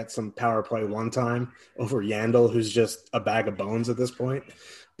Montour would get some power play one time over Yandel, who's just a bag of bones at this point.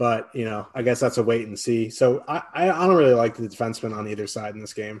 But, I guess that's a wait and see. So I don't really like the defenseman on either side in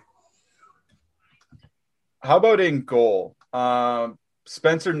this game. How about in goal?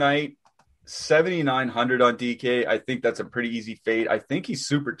 Spencer Knight, 7,900 on DK. I think that's a pretty easy fade. I think he's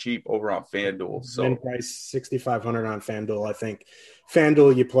super cheap over on FanDuel. So Min Price, 6,500 on FanDuel. I think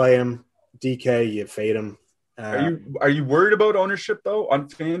FanDuel, you play him. DK, you fade him. Are you worried about ownership though on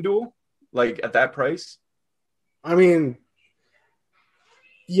FanDuel, like at that price? I mean,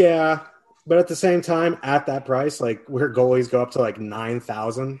 yeah, but at the same time, at that price, like where goalies go up to like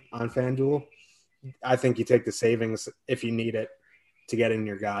 9,000 on FanDuel, I think you take the savings if you need it to get in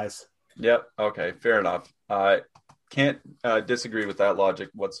your guys. Yep. Okay. Fair enough. Can't disagree with that logic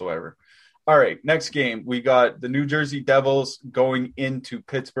whatsoever. All right. Next game, we got the New Jersey Devils going into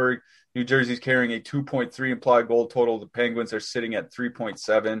Pittsburgh. New Jersey's carrying a 2.3 implied goal total. The Penguins are sitting at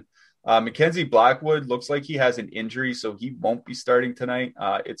 3.7. Mackenzie Blackwood looks like he has an injury, so he won't be starting tonight.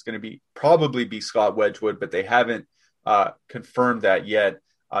 It's going to probably be Scott Wedgwood, but they haven't confirmed that yet.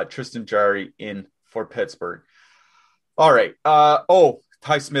 Tristan Jarry in for Pittsburgh. All right.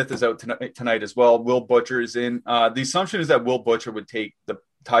 Ty Smith is out tonight as well. Will Butcher is in. The assumption is that Will Butcher would take the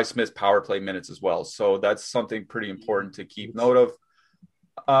Ty Smith's power play minutes as well. So that's something pretty important to keep note of.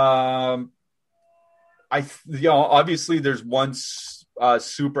 Obviously there's one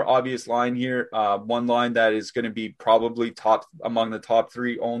super obvious line here. One line that is going to be probably among the top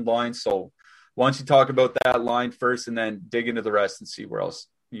three owned lines. So why don't you talk about that line first and then dig into the rest and see where else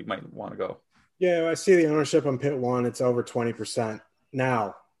you might want to go. Yeah, I see the ownership on Pit 1. It's over 20%.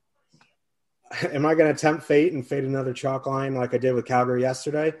 Now, am I going to tempt fate and fade another chalk line like I did with Calgary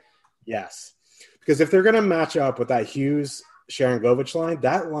yesterday? Yes. Because if they're going to match up with that Hughes Sharon Govich line,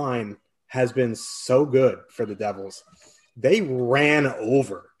 that line has been so good for the Devils. They ran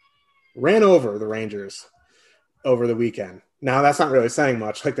over the Rangers over the weekend. Now, that's not really saying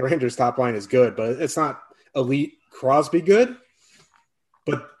much. Like, the Rangers' top line is good, but it's not elite Crosby good.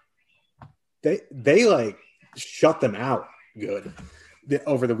 But they like shut them out good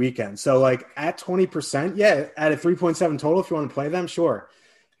over the weekend. So, like, at 20%, yeah, at a 3.7 total, if you want to play them, sure.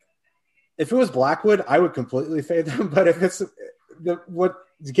 If it was Blackwood, I would completely fade them. But if it's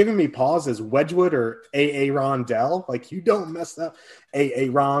what's giving me pause is Wedgwood or Aaron Dell. Like, you don't mess up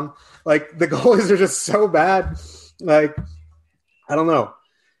Aaron. Like, the goalies are just so bad. Like, I don't know.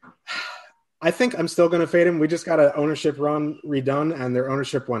 I think I'm still going to fade him. We just got an ownership run redone, and their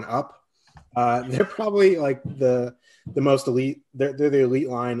ownership went up. They're probably like the most elite. They're the elite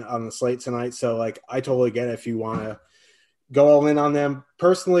line on the slate tonight. So, like, I totally get it if you want to go all in on them.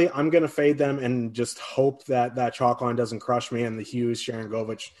 Personally, I'm going to fade them and just hope that chalk line doesn't crush me and the Hughes Sharon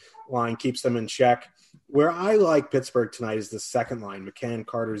Govich line keeps them in check. Where I like Pittsburgh tonight is the second line, McCann,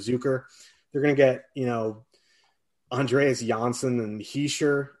 Carter, Zucker. They're going to get, Andreas Janssen and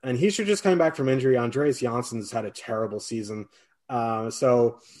Heischer. And Heischer just coming back from injury. Andreas Janssen's had a terrible season.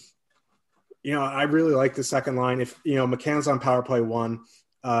 So, I really like the second line. If, McCann's on power play 1,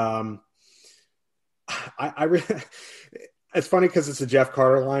 I really – it's funny because it's a Jeff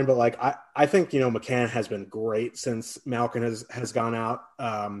Carter line, but like I think McCann has been great since Malkin has gone out.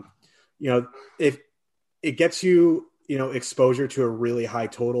 If it gets you exposure to a really high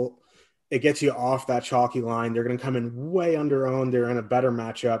total, it gets you off that chalky line. They're going to come in way under owned. They're in a better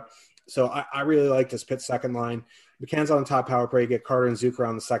matchup, so I really like this Pitt second line. McCann's on the top power play. You get Carter and Zucker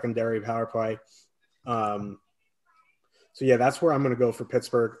on the secondary power play. So yeah, that's where I'm going to go for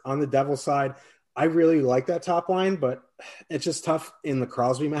Pittsburgh. On the Devils side, I really like that top line, but it's just tough in the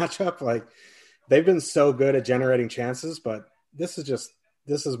Crosby matchup. Like, they've been so good at generating chances, but this is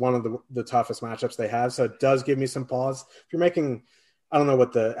one of the toughest matchups they have. So it does give me some pause. If you're making, I don't know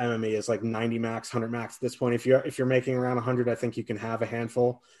what the MME is, like 90 max, 100 max at this point. If you're making around 100, I think you can have a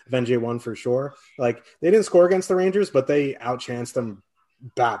handful of NJ1 for sure. Like, they didn't score against the Rangers, but they outchanced them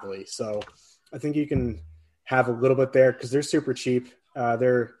badly. So I think you can have a little bit there because they're super cheap.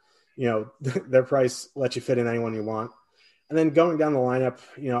 Their price lets you fit in anyone you want. And then going down the lineup,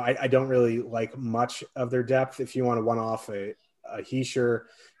 I don't really like much of their depth. If you want to one-off a Heischer,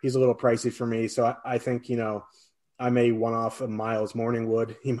 he's a little pricey for me. So I think, I may one-off a Miles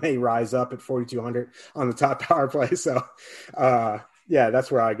Morningwood. He may rise up at 4,200 on the top power play. So, Yeah,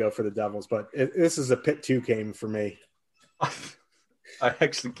 that's where I go for the Devils. But this is a Pitt 2 game for me. I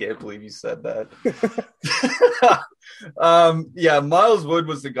actually can't believe you said that. Yeah, Miles Wood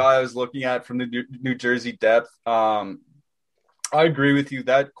was the guy I was looking at from the New Jersey depth. I agree with you.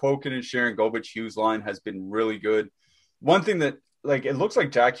 That Quoken and Sharon Govich-Hughes line has been really good. One thing that, like, it looks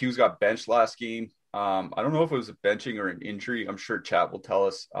like Jack Hughes got benched last game. I don't know if it was a benching or an injury. I'm sure chat will tell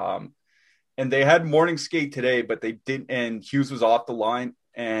us. And they had morning skate today, but they didn't. And Hughes was off the line,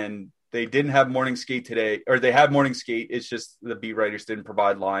 and they didn't have morning skate today, or they had morning skate. It's just the beat writers didn't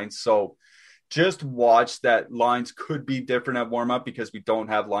provide lines. So just watch that lines could be different at warm up because we don't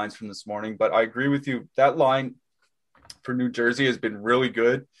have lines from this morning. But I agree with you. That line for New Jersey has been really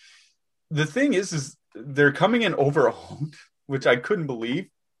good. The thing is they're coming in overowned, which I couldn't believe.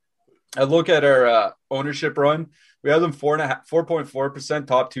 I look at our ownership run. We have them 4.4%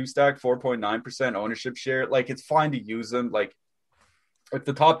 top two stack, 4.9% ownership share. Like, it's fine to use them. Like, if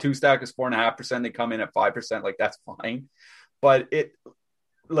the top two stack is 4.5%, they come in at 5%. Like, that's fine. But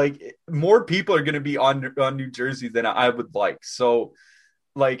more people are going to be on New Jersey than I would like. So,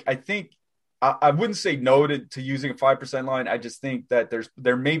 like, I think I wouldn't say no to using a 5% line. I just think that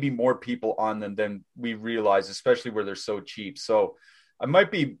there may be more people on them than we realize, especially where they're so cheap. So I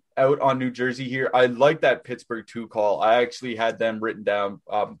might be out on New Jersey here. I like that Pittsburgh 2 call. I actually had them written down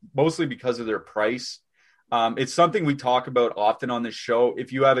mostly because of their price. It's something we talk about often on this show.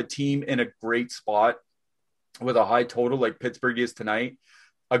 If you have a team in a great spot with a high total like Pittsburgh is tonight,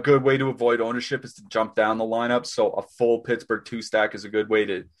 a good way to avoid ownership is to jump down the lineup. So a full Pittsburgh 2 stack is a good way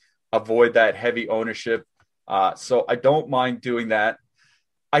to avoid that heavy ownership. So I don't mind doing that.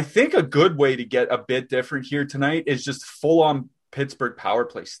 I think a good way to get a bit different here tonight is just full on Pittsburgh power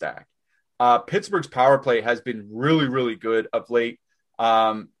play stack. Pittsburgh's power play has been really, really good of late.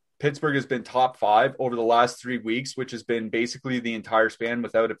 Pittsburgh has been top 5 over the last 3 weeks, which has been basically the entire span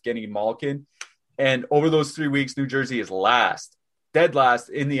without Evgeny Malkin. And over those 3 weeks, New Jersey is dead last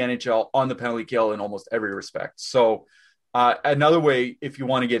in the NHL on the penalty kill in almost every respect. So another way, if you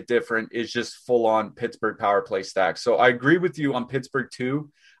want to get different, is just full on Pittsburgh power play stack. So I agree with you on Pittsburgh 2.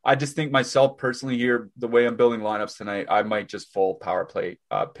 I just think myself personally here, the way I'm building lineups tonight, I might just full power play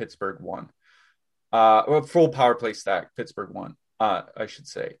Pittsburgh 1. Full power play stack Pittsburgh 1, I should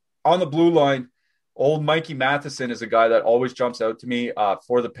say. On the blue line, old Mikey Matheson is a guy that always jumps out to me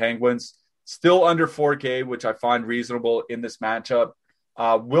for the Penguins. Still under 4K, which I find reasonable in this matchup.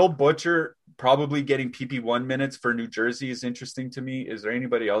 Will Butcher probably getting PP1 minutes for New Jersey is interesting to me. Is there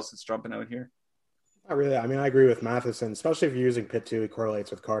anybody else that's jumping out here? Not really. I mean, I agree with Matheson, especially if you're using Pitt 2. He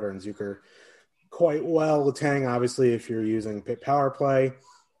correlates with Carter and Zucker quite well. Letang, obviously, if you're using Pitt power play.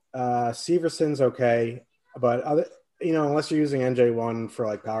 Severson's okay, but unless you're using NJ1 for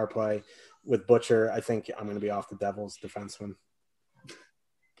like power play with Butcher, I think I'm going to be off the Devils defenseman.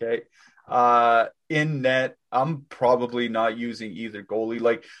 Okay. In net, I'm probably not using either goalie.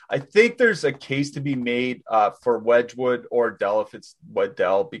 Like, I think there's a case to be made for Wedgwood or Dell if it's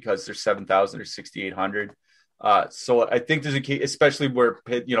Weddell because they're 7,000 or 6,800. So I think there's a case, especially where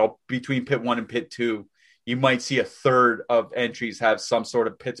Pitt, between Pitt 1 and Pitt 2, you might see a third of entries have some sort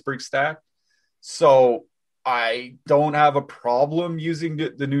of Pittsburgh stack. So I don't have a problem using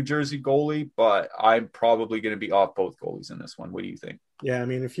the New Jersey goalie, but I'm probably going to be off both goalies in this one. What do you think? Yeah, I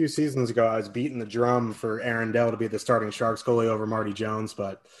mean, a few seasons ago, I was beating the drum for Aaron Dell to be the starting Sharks goalie over Marty Jones,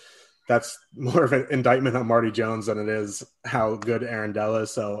 but that's more of an indictment on Marty Jones than it is how good Aaron Dell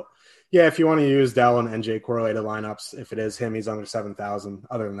is. So, yeah, if you want to use Dell and NJ correlated lineups, if it is him, he's under 7,000.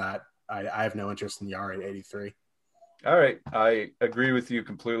 Other than that, I have no interest in Yari at 83. All right. I agree with you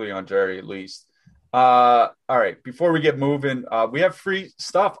completely on Jerry, at least. All right. Before we get moving, we have free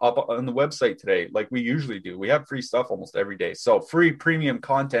stuff up on the website today, like we usually do. We have free stuff almost every day. So free premium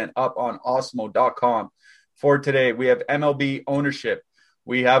content up on Osmo.com for today. We have MLB ownership.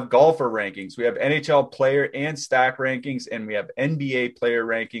 We have golfer rankings. We have NHL player and stack rankings, and we have NBA player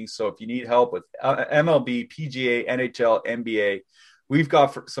rankings. So if you need help with MLB, PGA, NHL, NBA, we've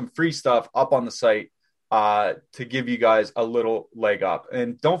got some free stuff up on the site to give you guys a little leg up.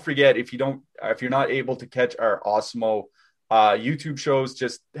 And don't forget, if you're not able to catch our Osmo YouTube shows,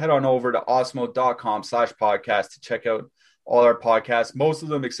 just head on over to osmo.com/podcast to check out all our podcasts. Most of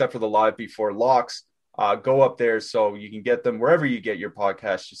them, except for the live before locks, go up there so you can get them wherever you get your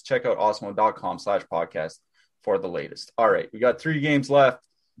podcasts. Just check out osmo.com/podcast for the latest. All right, we got 3 games left.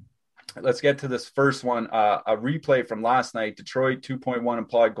 Let's get to this first one. A replay from last night. Detroit 2.1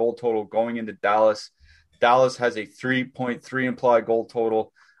 implied goal total going into Dallas. Dallas has a 3.3 implied goal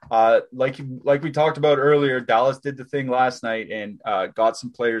total. Like we talked about earlier, Dallas did the thing last night and got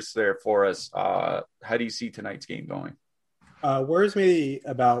some players there for us. How do you see tonight's game going? Worries me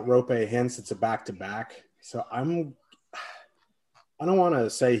about Rope Hintz. It's a back-to-back. So I don't want to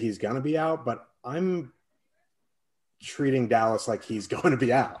say he's going to be out, but I'm treating Dallas like he's going to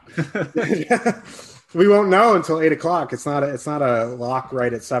be out. We won't know until 8:00. It's not a lock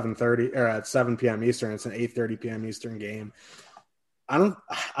right at 7:30 or at 7 p.m. Eastern. It's an 8:30 p.m. Eastern game. I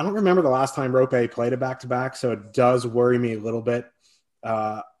don't remember the last time Rope played a back-to-back, so it does worry me a little bit.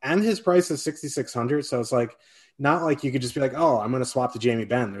 And his price is $6,600, so it's like not like you could just be like, oh, I'm going to swap to Jamie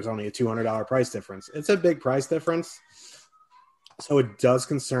Benn. There's only a $200 price difference. It's a big price difference, so it does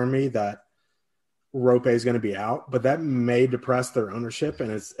concern me that Rope is going to be out, but that may depress their ownership,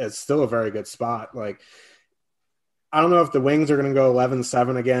 and it's still a very good spot. Like, I don't know if the Wings are going to go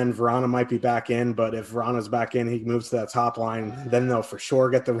 11-7 again. Verana might be back in, but if Verana's back in, he moves to that top line. Then they'll for sure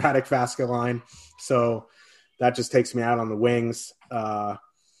get the Radek-Vaska line. So that just takes me out on the Wings.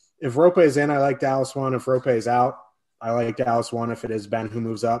 If Rope is in, I like Dallas 1. If Rope is out, I like Dallas 1 if it is Ben who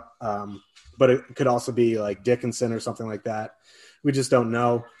moves up. But it could also be like Dickinson or something like that. We just don't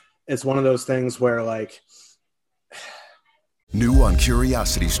know. It's one of those things where, like... New on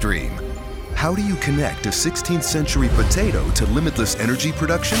Curiosity Stream. How do you connect a 16th century potato to limitless energy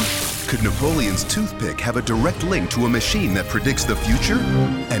production? Could Napoleon's toothpick have a direct link to a machine that predicts the future?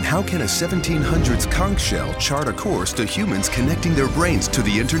 And how can a 1700s conch shell chart a course to humans connecting their brains to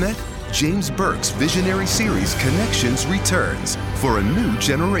the internet? James Burke's visionary series Connections returns for a new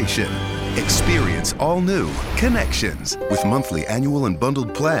generation. Experience all new Connections. With monthly, annual, and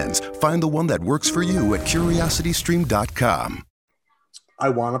bundled plans, find the one that works for you at curiositystream.com. I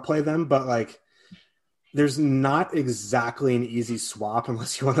want to play them, but like there's not exactly an easy swap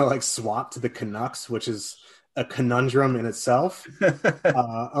unless you want to like swap to the Canucks, which is a conundrum in itself.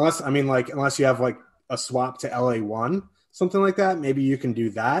 Unless you have like a swap to LA1, something like that, maybe you can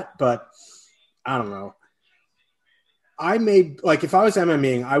do that. But I don't know. I may like if I was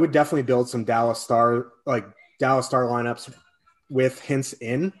MMEing, I would definitely build some Dallas Star lineups with Hintz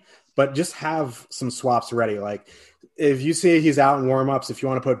in, but just have some swaps ready. Like if you see he's out in warmups, if you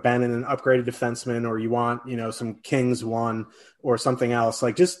want to put Ben in an upgraded defenseman, or you want, some Kings 1 or something else,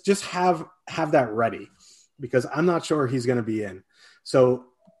 like just have that ready, because I'm not sure he's going to be in. So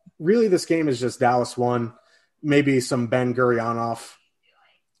really this game is just Dallas 1, maybe some Ben Gurionov.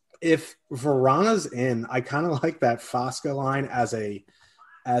 If Verana's in, I kind of like that Vaska line as a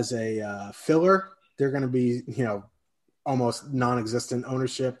filler. They're going to be, almost non-existent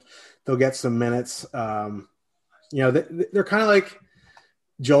ownership. They'll get some minutes. They're kind of like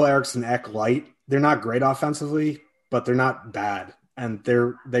Joel Eriksson Ek light. They're not great offensively, but they're not bad. And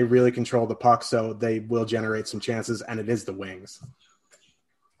they really control the puck, so they will generate some chances, and it is the Wings.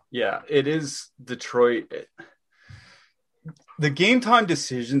 Yeah, it is Detroit. The game time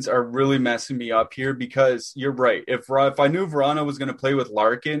decisions are really messing me up here, because you're right. If I knew Verana was going to play with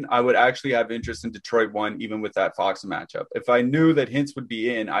Larkin, I would actually have interest in Detroit 1, even with that Fox matchup. If I knew that Hintz would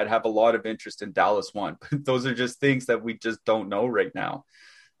be in, I'd have a lot of interest in Dallas 1. But those are just things that we just don't know right now.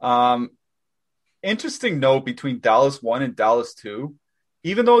 Interesting note between Dallas 1 and Dallas 2.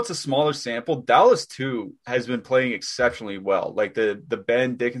 Even though it's a smaller sample, Dallas 2 has been playing exceptionally well. Like the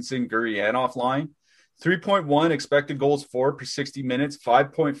Ben Dickinson Gurianov line. 3.1 expected goals for per 60 minutes,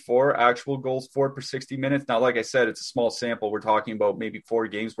 5.4 actual goals for per 60 minutes. Now, like I said, it's a small sample. We're talking about maybe 4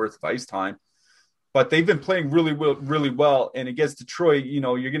 games worth of ice time, but they've been playing really well. And against Detroit, you're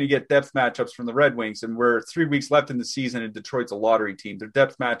going to get depth matchups from the Red Wings, and we're 3 weeks left in the season, and Detroit's a lottery team. Their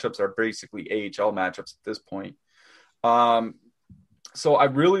depth matchups are basically AHL matchups at this point. So I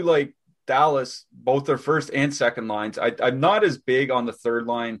really like Dallas, both their first and second lines. I'm not as big on the third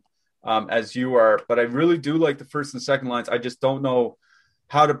line as you are, but I really do like the first and second lines. I just don't know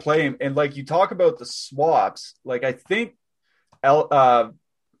how to play him. And like you talk about the swaps, like I think Dallas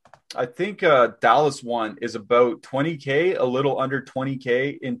 1 is about 20K, a little under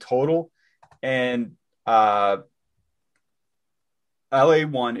 20K in total, and LA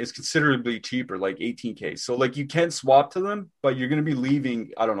 1 is considerably cheaper, like 18K. So like you can swap to them, but you're going to be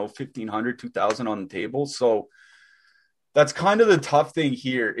leaving, I don't know, 1,500, 2,000 on the table. So that's kind of the tough thing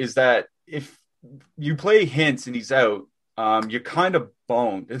here, is that if you play Hintz and he's out, you're kind of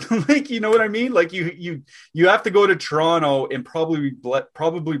boned. Like, you know what I mean? Like you have to go to Toronto and probably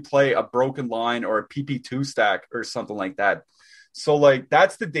play a broken line or a PP2 stack or something like that. So like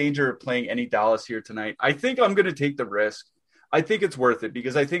that's the danger of playing any Dallas here tonight. I think I'm going to take the risk. I think it's worth it,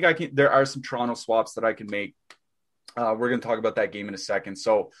 because I think there are some Toronto swaps that I can make. We're going to talk about that game in a second.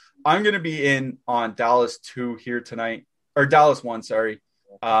 So I'm going to be in on Dallas 2 here tonight. Or Dallas 1, sorry.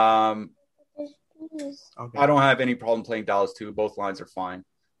 Okay. I don't have any problem playing Dallas 2. Both lines are fine.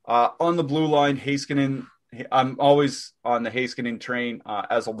 On the blue line, Heiskanen I'm always on the Heiskanen train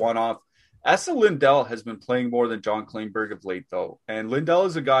as a one-off. Esa Lindell has been playing more than John Klingberg of late, though. And Lindell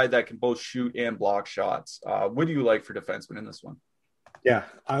is a guy that can both shoot and block shots. What do you like for defensemen in this one? Yeah,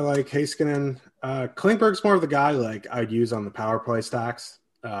 I like Heiskanen. Klingberg's more of the guy like I'd use on the power play stacks.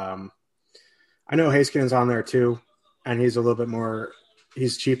 I know Heiskanen's on there too, and he's a little bit more –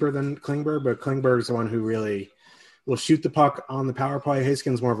 he's cheaper than Klingberg, but Klingberg's the one who really will shoot the puck on the power play.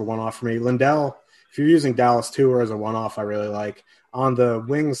 Heiskanen's more of a one-off for me. Lindell, if you're using Dallas too or as a one-off, I really like. On the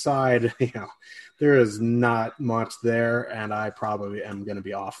wing side, there is not much there, and I probably am going to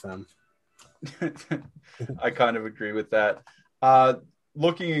be off them. I kind of agree with that.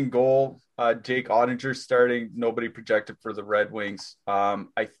 Looking in goal, Jake Ottinger starting. Nobody projected for the Red Wings.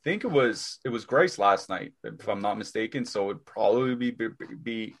 I think it was Grice last night, if I'm not mistaken. So it would probably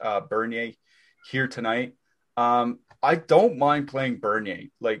be Bernier here tonight. I don't mind playing Bernier,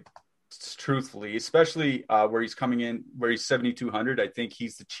 like truthfully, especially where he's coming in, where he's 7,200. I think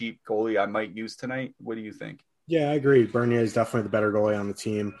he's the cheap goalie I might use tonight. What do you think? Yeah, I agree. Bernier is definitely the better goalie on the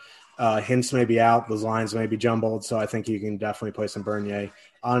team. Hintz may be out. Those lines may be jumbled. So I think you can definitely play some Bernier.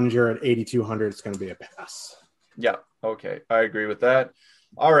 Ottinger at 8,200, it's going to be a pass. Yeah. Okay. I agree with that.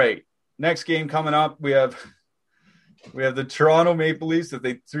 All right. Next game coming up, we have the Toronto Maple Leafs with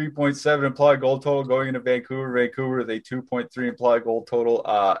a 3.7 implied goal total going into Vancouver. Vancouver with a 2.3 implied goal total.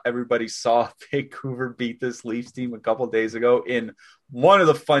 Everybody saw Vancouver beat this Leafs team a couple of days ago in one of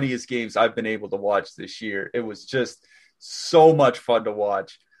the funniest games I've been able to watch this year. It was just so much fun to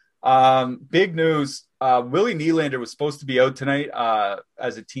watch. Big news. Willie Nylander was supposed to be out tonight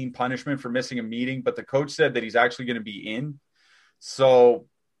as a team punishment for missing a meeting, but the coach said that he's actually going to be in. So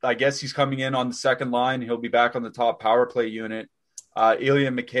I guess he's coming in on the second line. He'll be back on the top power play unit. Ilya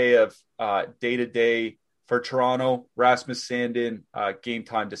Mikheyev, day-to-day for Toronto. Rasmus Sandin, game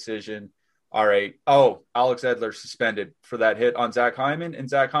time decision. All right. Oh, Alex Edler suspended for that hit on Zach Hyman, and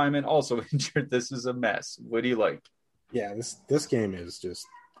Zach Hyman also injured. This is a mess. What do you like? Yeah, this game is just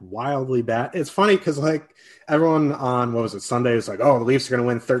wildly bad. It's funny because like everyone on what was it Sunday was like, oh, the Leafs are going to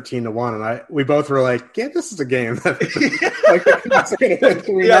win 13-1, and we both were like, yeah, this is a game that like the Leafs are going to win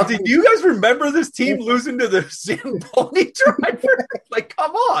 3. Yeah, do you guys remember this team losing to the Zamboni driver? Like,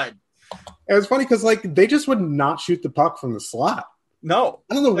 come on. It was funny because like they just would not shoot the puck from the slot. No,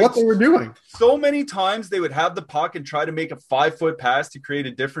 I don't know what they were doing. So many times they would have the puck and try to make a 5-foot pass to create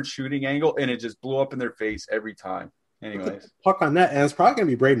a different shooting angle, and it just blew up in their face every time. Anyways, puck on net, and it's probably going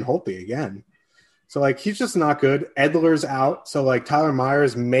to be Braden Holtby again. So, like, he's just not good. Edler's out, so, like, Tyler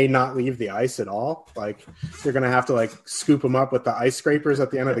Myers may not leave the ice at all. Like, they're going to have to, like, scoop him up with the ice scrapers at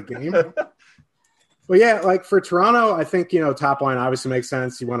the end of the game. But, yeah, like, for Toronto, I think, top line obviously makes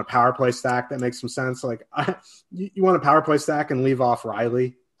sense. You want a power play stack. That makes some sense. Like, you want a power play stack and leave off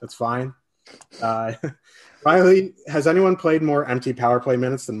Riley. That's fine. Riley, has anyone played more empty power play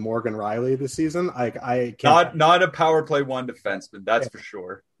minutes than Morgan Riley this season? I can't. Not a power play one defenseman, that's for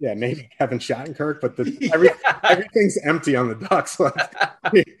sure. Yeah, maybe Kevin Shattenkirk, but everything's empty on the Ducks.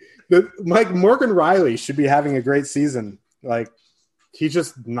 Like, Morgan Riley should be having a great season. Like, he's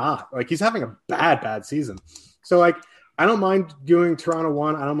just not. Like, he's having a bad season. So, like, I don't mind doing Toronto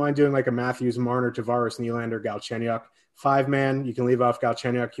 1. I don't mind doing, like, a Matthews, Marner, Tavares, Nylander, Galchenyuk. 5-man, you can leave off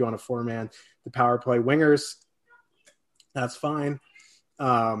Galchenyuk. You want a 4-man. The power play wingers, that's fine.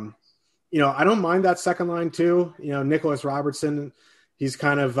 I don't mind that second line too. Nicholas Robertson, he's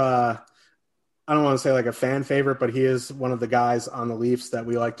kind of, I don't want to say like a fan favorite, but he is one of the guys on the Leafs that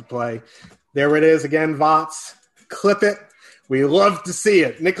we like to play. There it is again, Vots. Clip it. We love to see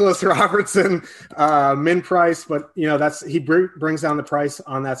it. Nicholas Robertson, min price, but he brings down the price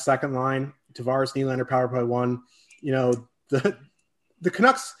on that second line. Tavares, Nylander, power play 1. The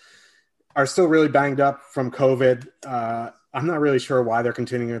Canucks are still really banged up from COVID. I'm not really sure why they're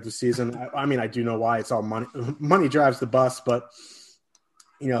continuing with the season. I mean, I do know why. It's all money. Money drives the bus, but,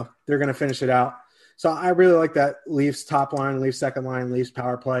 they're going to finish it out. So I really like that Leafs top line, Leafs second line, Leafs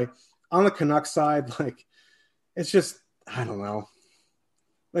power play. On the Canucks side, like, it's just, I don't know.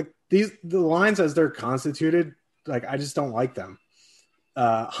 Like, the lines as they're constituted, like, I just don't like them.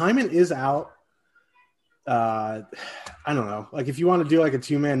 Hyman is out. I don't know. Like, if you want to do like a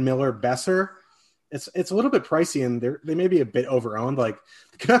 2-man Miller Besser, it's a little bit pricey, and they may be a bit overowned. Like,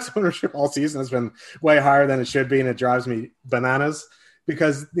 the Canucks ownership all season has been way higher than it should be, and it drives me bananas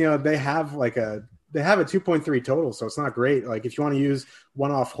because they have a 2.3 total, so it's not great. Like, if you want to use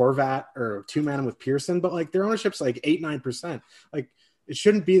one off Horvat or 2-man with Pearson, but like their ownership's like 8-9%. Like, it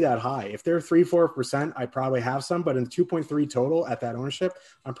shouldn't be that high. If they're 3-4%, I probably have some, but in 2.3 total at that ownership,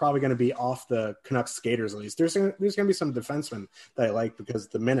 I'm probably going to be off the Canucks skaters at least. There's going to be some defensemen that I like because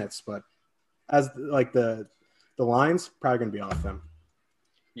of the minutes, but as like the lines probably going to be off them.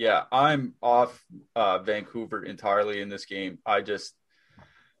 Yeah, I'm off Vancouver entirely in this game. I just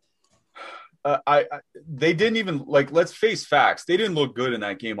they didn't even like. Let's face facts. They didn't look good in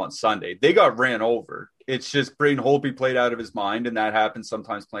that game on Sunday. They got ran over. It's just Braden Holtby played out of his mind, and that happens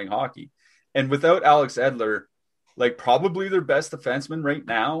sometimes playing hockey. And without Alex Edler, like probably their best defenseman right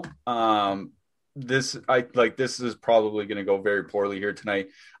now, this is probably going to go very poorly here tonight.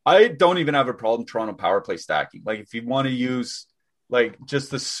 I don't even have a problem Toronto power play stacking. Like if you want to use like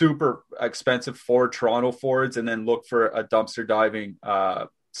just the super expensive 4 Toronto forwards and then look for a dumpster diving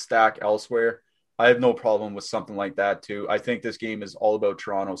stack elsewhere, I have no problem with something like that too. I think this game is all about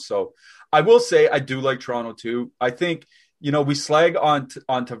Toronto. So I will say I do like Toronto too. I think, we slag on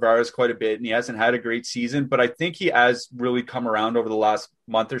Tavares quite a bit and he hasn't had a great season, but I think he has really come around over the last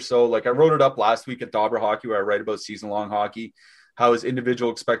month or so. Like I wrote it up last week at Dobber Hockey where I write about season-long hockey, how his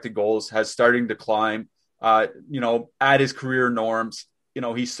individual expected goals has starting to climb, at his career norms.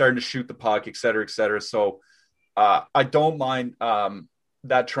 He's starting to shoot the puck, et cetera, et cetera. So I don't mind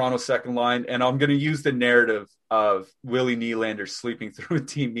that Toronto second line. And I'm going to use the narrative of Willie Nylander sleeping through a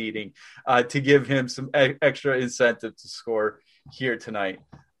team meeting to give him some extra incentive to score here tonight.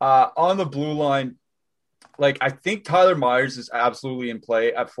 On the blue line, like I think Tyler Myers is absolutely in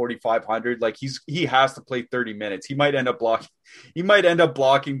play at 4,500. Like he has to play 30 minutes. He might end up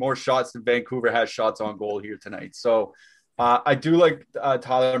blocking more shots than Vancouver has shots on goal here tonight. So I do like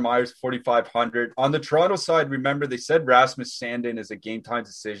Tyler Myers 4,500. On the Toronto side, remember they said Rasmus Sandin is a game time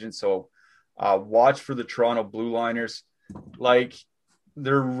decision. So watch for the Toronto Blue Liners. Like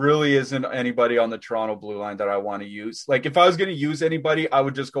there really isn't anybody on the Toronto Blue Line that I want to use. Like if I was going to use anybody, I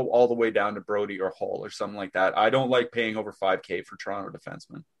would just go all the way down to Brody or Hull or something like that. I don't like paying over $5,000 for Toronto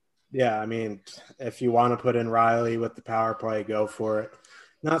defensemen. Yeah, I mean, if you want to put in Riley with the power play, go for it.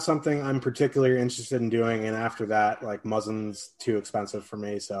 Not something I'm particularly interested in doing. And after that, like Muzzin's too expensive for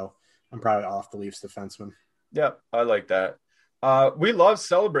me. So I'm probably off the Leafs defenseman. Yeah, I like that. We love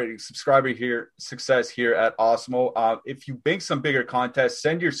celebrating subscriber success here at Awesemo. If you bank some bigger contests,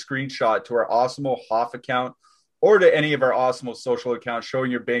 send your screenshot to our Awesemo Hoff account or to any of our Awesemo social accounts showing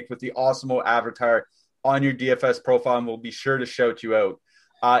your bank with the Awesemo avatar on your DFS profile, and we'll be sure to shout you out.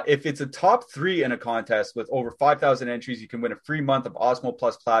 If it's a top 3 in a contest with over 5,000 entries, you can win a free month of Awesemo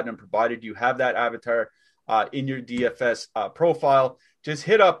Plus Platinum, provided you have that avatar in your DFS profile. Just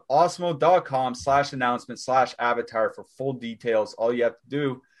hit up awesemo.com/announcement/avatar for full details. All you have to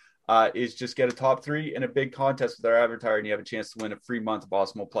do is just get a top 3 in a big contest with our avatar, and you have a chance to win a free month of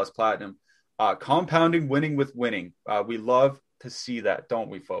Awesemo Plus Platinum. Compounding winning with winning. We love to see that, don't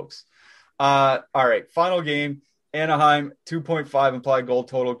we, folks? All right, final game. Anaheim, 2.5 implied goal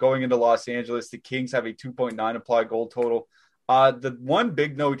total going into Los Angeles. The Kings have a 2.9 implied goal total. The one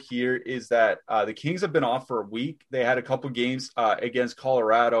big note here is that the Kings have been off for a week. They had a couple games against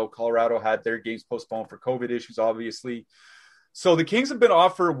Colorado. Colorado had their games postponed for COVID issues, obviously. So the Kings have been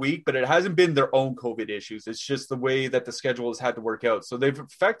off for a week, but it hasn't been their own COVID issues. It's just the way that the schedule has had to work out. So they've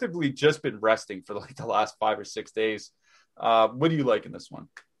effectively just been resting for like the last 5 or 6 days. What do you like in this one?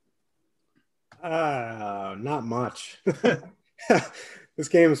 Not much. This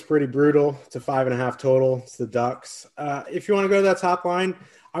game is pretty brutal. It's a 5.5 total. It's the Ducks. If you want to go to that top line,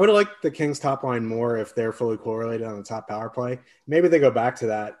 I would have liked the Kings top line more if they're fully correlated on the top power play. Maybe they go back to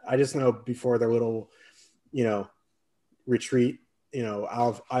that. I just know before their little, retreat,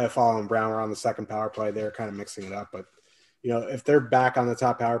 Iafallo and Brown were on the second power play. They're kind of mixing it up. But, if they're back on the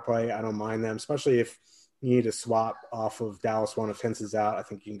top power play, I don't mind them, especially if you need to swap off of Dallas 1 if Hintz is out. I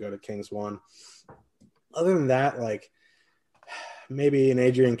think you can go to Kings 1. Other than that, like maybe an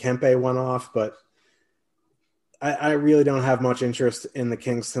Adrian Kempe one off, but I really don't have much interest in the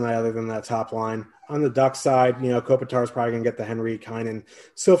Kings tonight other than that top line. On the Ducks side, Kopitar's probably going to get the Henry Kynan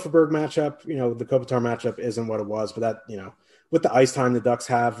Silfverberg matchup. The Kopitar matchup isn't what it was, but that, with the ice time the Ducks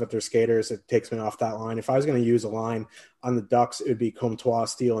have with their skaters, it takes me off that line. If I was going to use a line on the Ducks, it would be Comtois,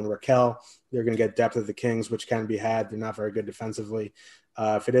 Steele, and Raquel. They're going to get depth of the Kings, which can be had. They're not very good defensively.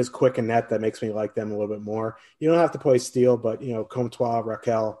 If it is quick and net, that makes me like them a little bit more. You don't have to play Steele, but, Comtois,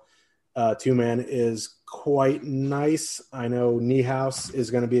 Raquel, two-man is quite nice. I know Niehaus is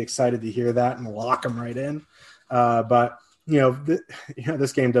going to be excited to hear that and lock him right in. But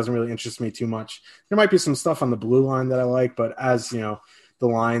this game doesn't really interest me too much. There might be some stuff on the blue line that I like, but as the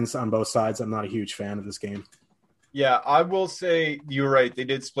lines on both sides, I'm not a huge fan of this game. Yeah, I will say you're right. They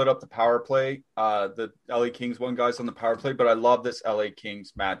did split up the power play. The LA Kings won guys on the power play, but I love this LA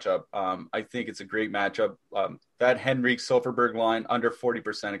Kings matchup. I think it's a great matchup. That Henrik Silfverberg line under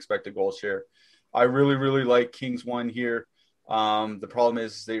 40% expected goal share. I really, really like Kings 1 here. The problem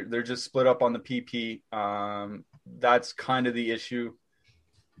is they're just split up on the PP. That's kind of the issue.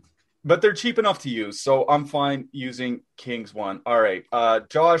 But they're cheap enough to use, so I'm fine using Kings 1. All right,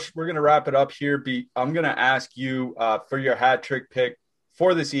 Josh, we're going to wrap it up here. I'm going to ask you for your hat trick pick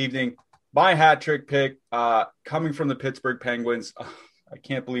for this evening. My hat trick pick coming from the Pittsburgh Penguins. I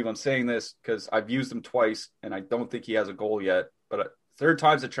can't believe I'm saying this because I've used him twice, and I don't think he has a goal yet. But third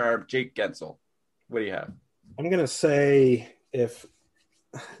time's a charm, Jake Gensel. What do you have? I'm going to say Willie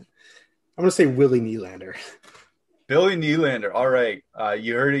Nylander. Billy Nylander. All right.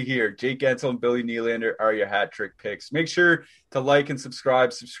 You heard it here. Jake Gensel and Billy Nylander are your hat trick picks. Make sure to like and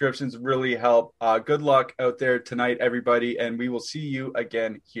subscribe. Subscriptions really help. Good luck out there tonight, everybody, and we will see you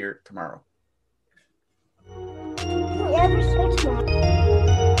again here tomorrow.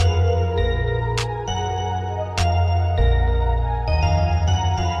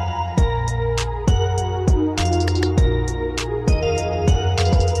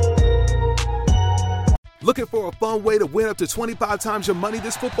 Looking for a fun way to win up to 25 times your money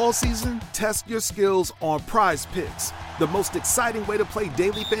this football season? Test your skills on Prize Picks, the most exciting way to play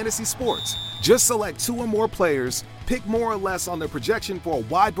daily fantasy sports. Just select 2 or more players, pick more or less on their projection for a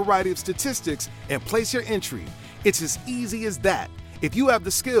wide variety of statistics, and place your entry. It's as easy as that. If you have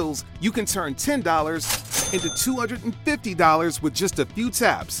the skills, you can turn $10 into $250 with just a few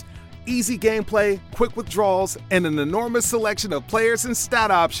taps. Easy gameplay, quick withdrawals, and an enormous selection of players and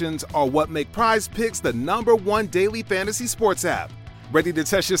stat options are what make Prize Picks the #1 daily fantasy sports app. Ready to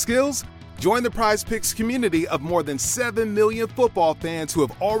test your skills? Join the Prize Picks community of more than 7 million football fans who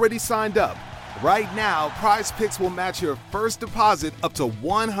have already signed up. Right now, Prize Picks will match your first deposit up to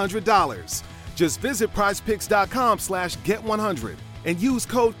 $100. Just visit prizepicks.com/get100 and use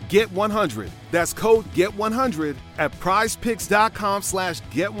code GET100. That's code GET100 at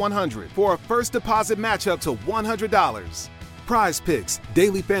prizepicks.com/get100 for a first deposit match up to $100. Prize Picks,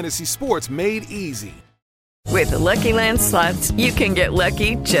 daily fantasy sports made easy. With the Lucky Land Slots, you can get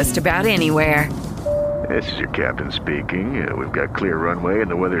lucky just about anywhere. This is your captain speaking. We've got clear runway and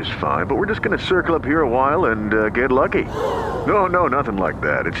the weather's fine, but we're just going to circle up here a while and get lucky. No, nothing like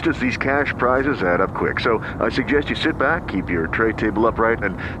that. It's just these cash prizes add up quick. So I suggest you sit back, keep your tray table upright,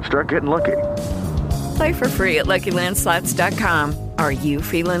 and start getting lucky. Play for free at LuckyLandSlots.com. Are you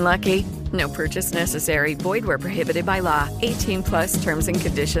feeling lucky? No purchase necessary. Void where prohibited by law. 18+ terms and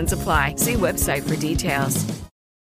conditions apply. See website for details.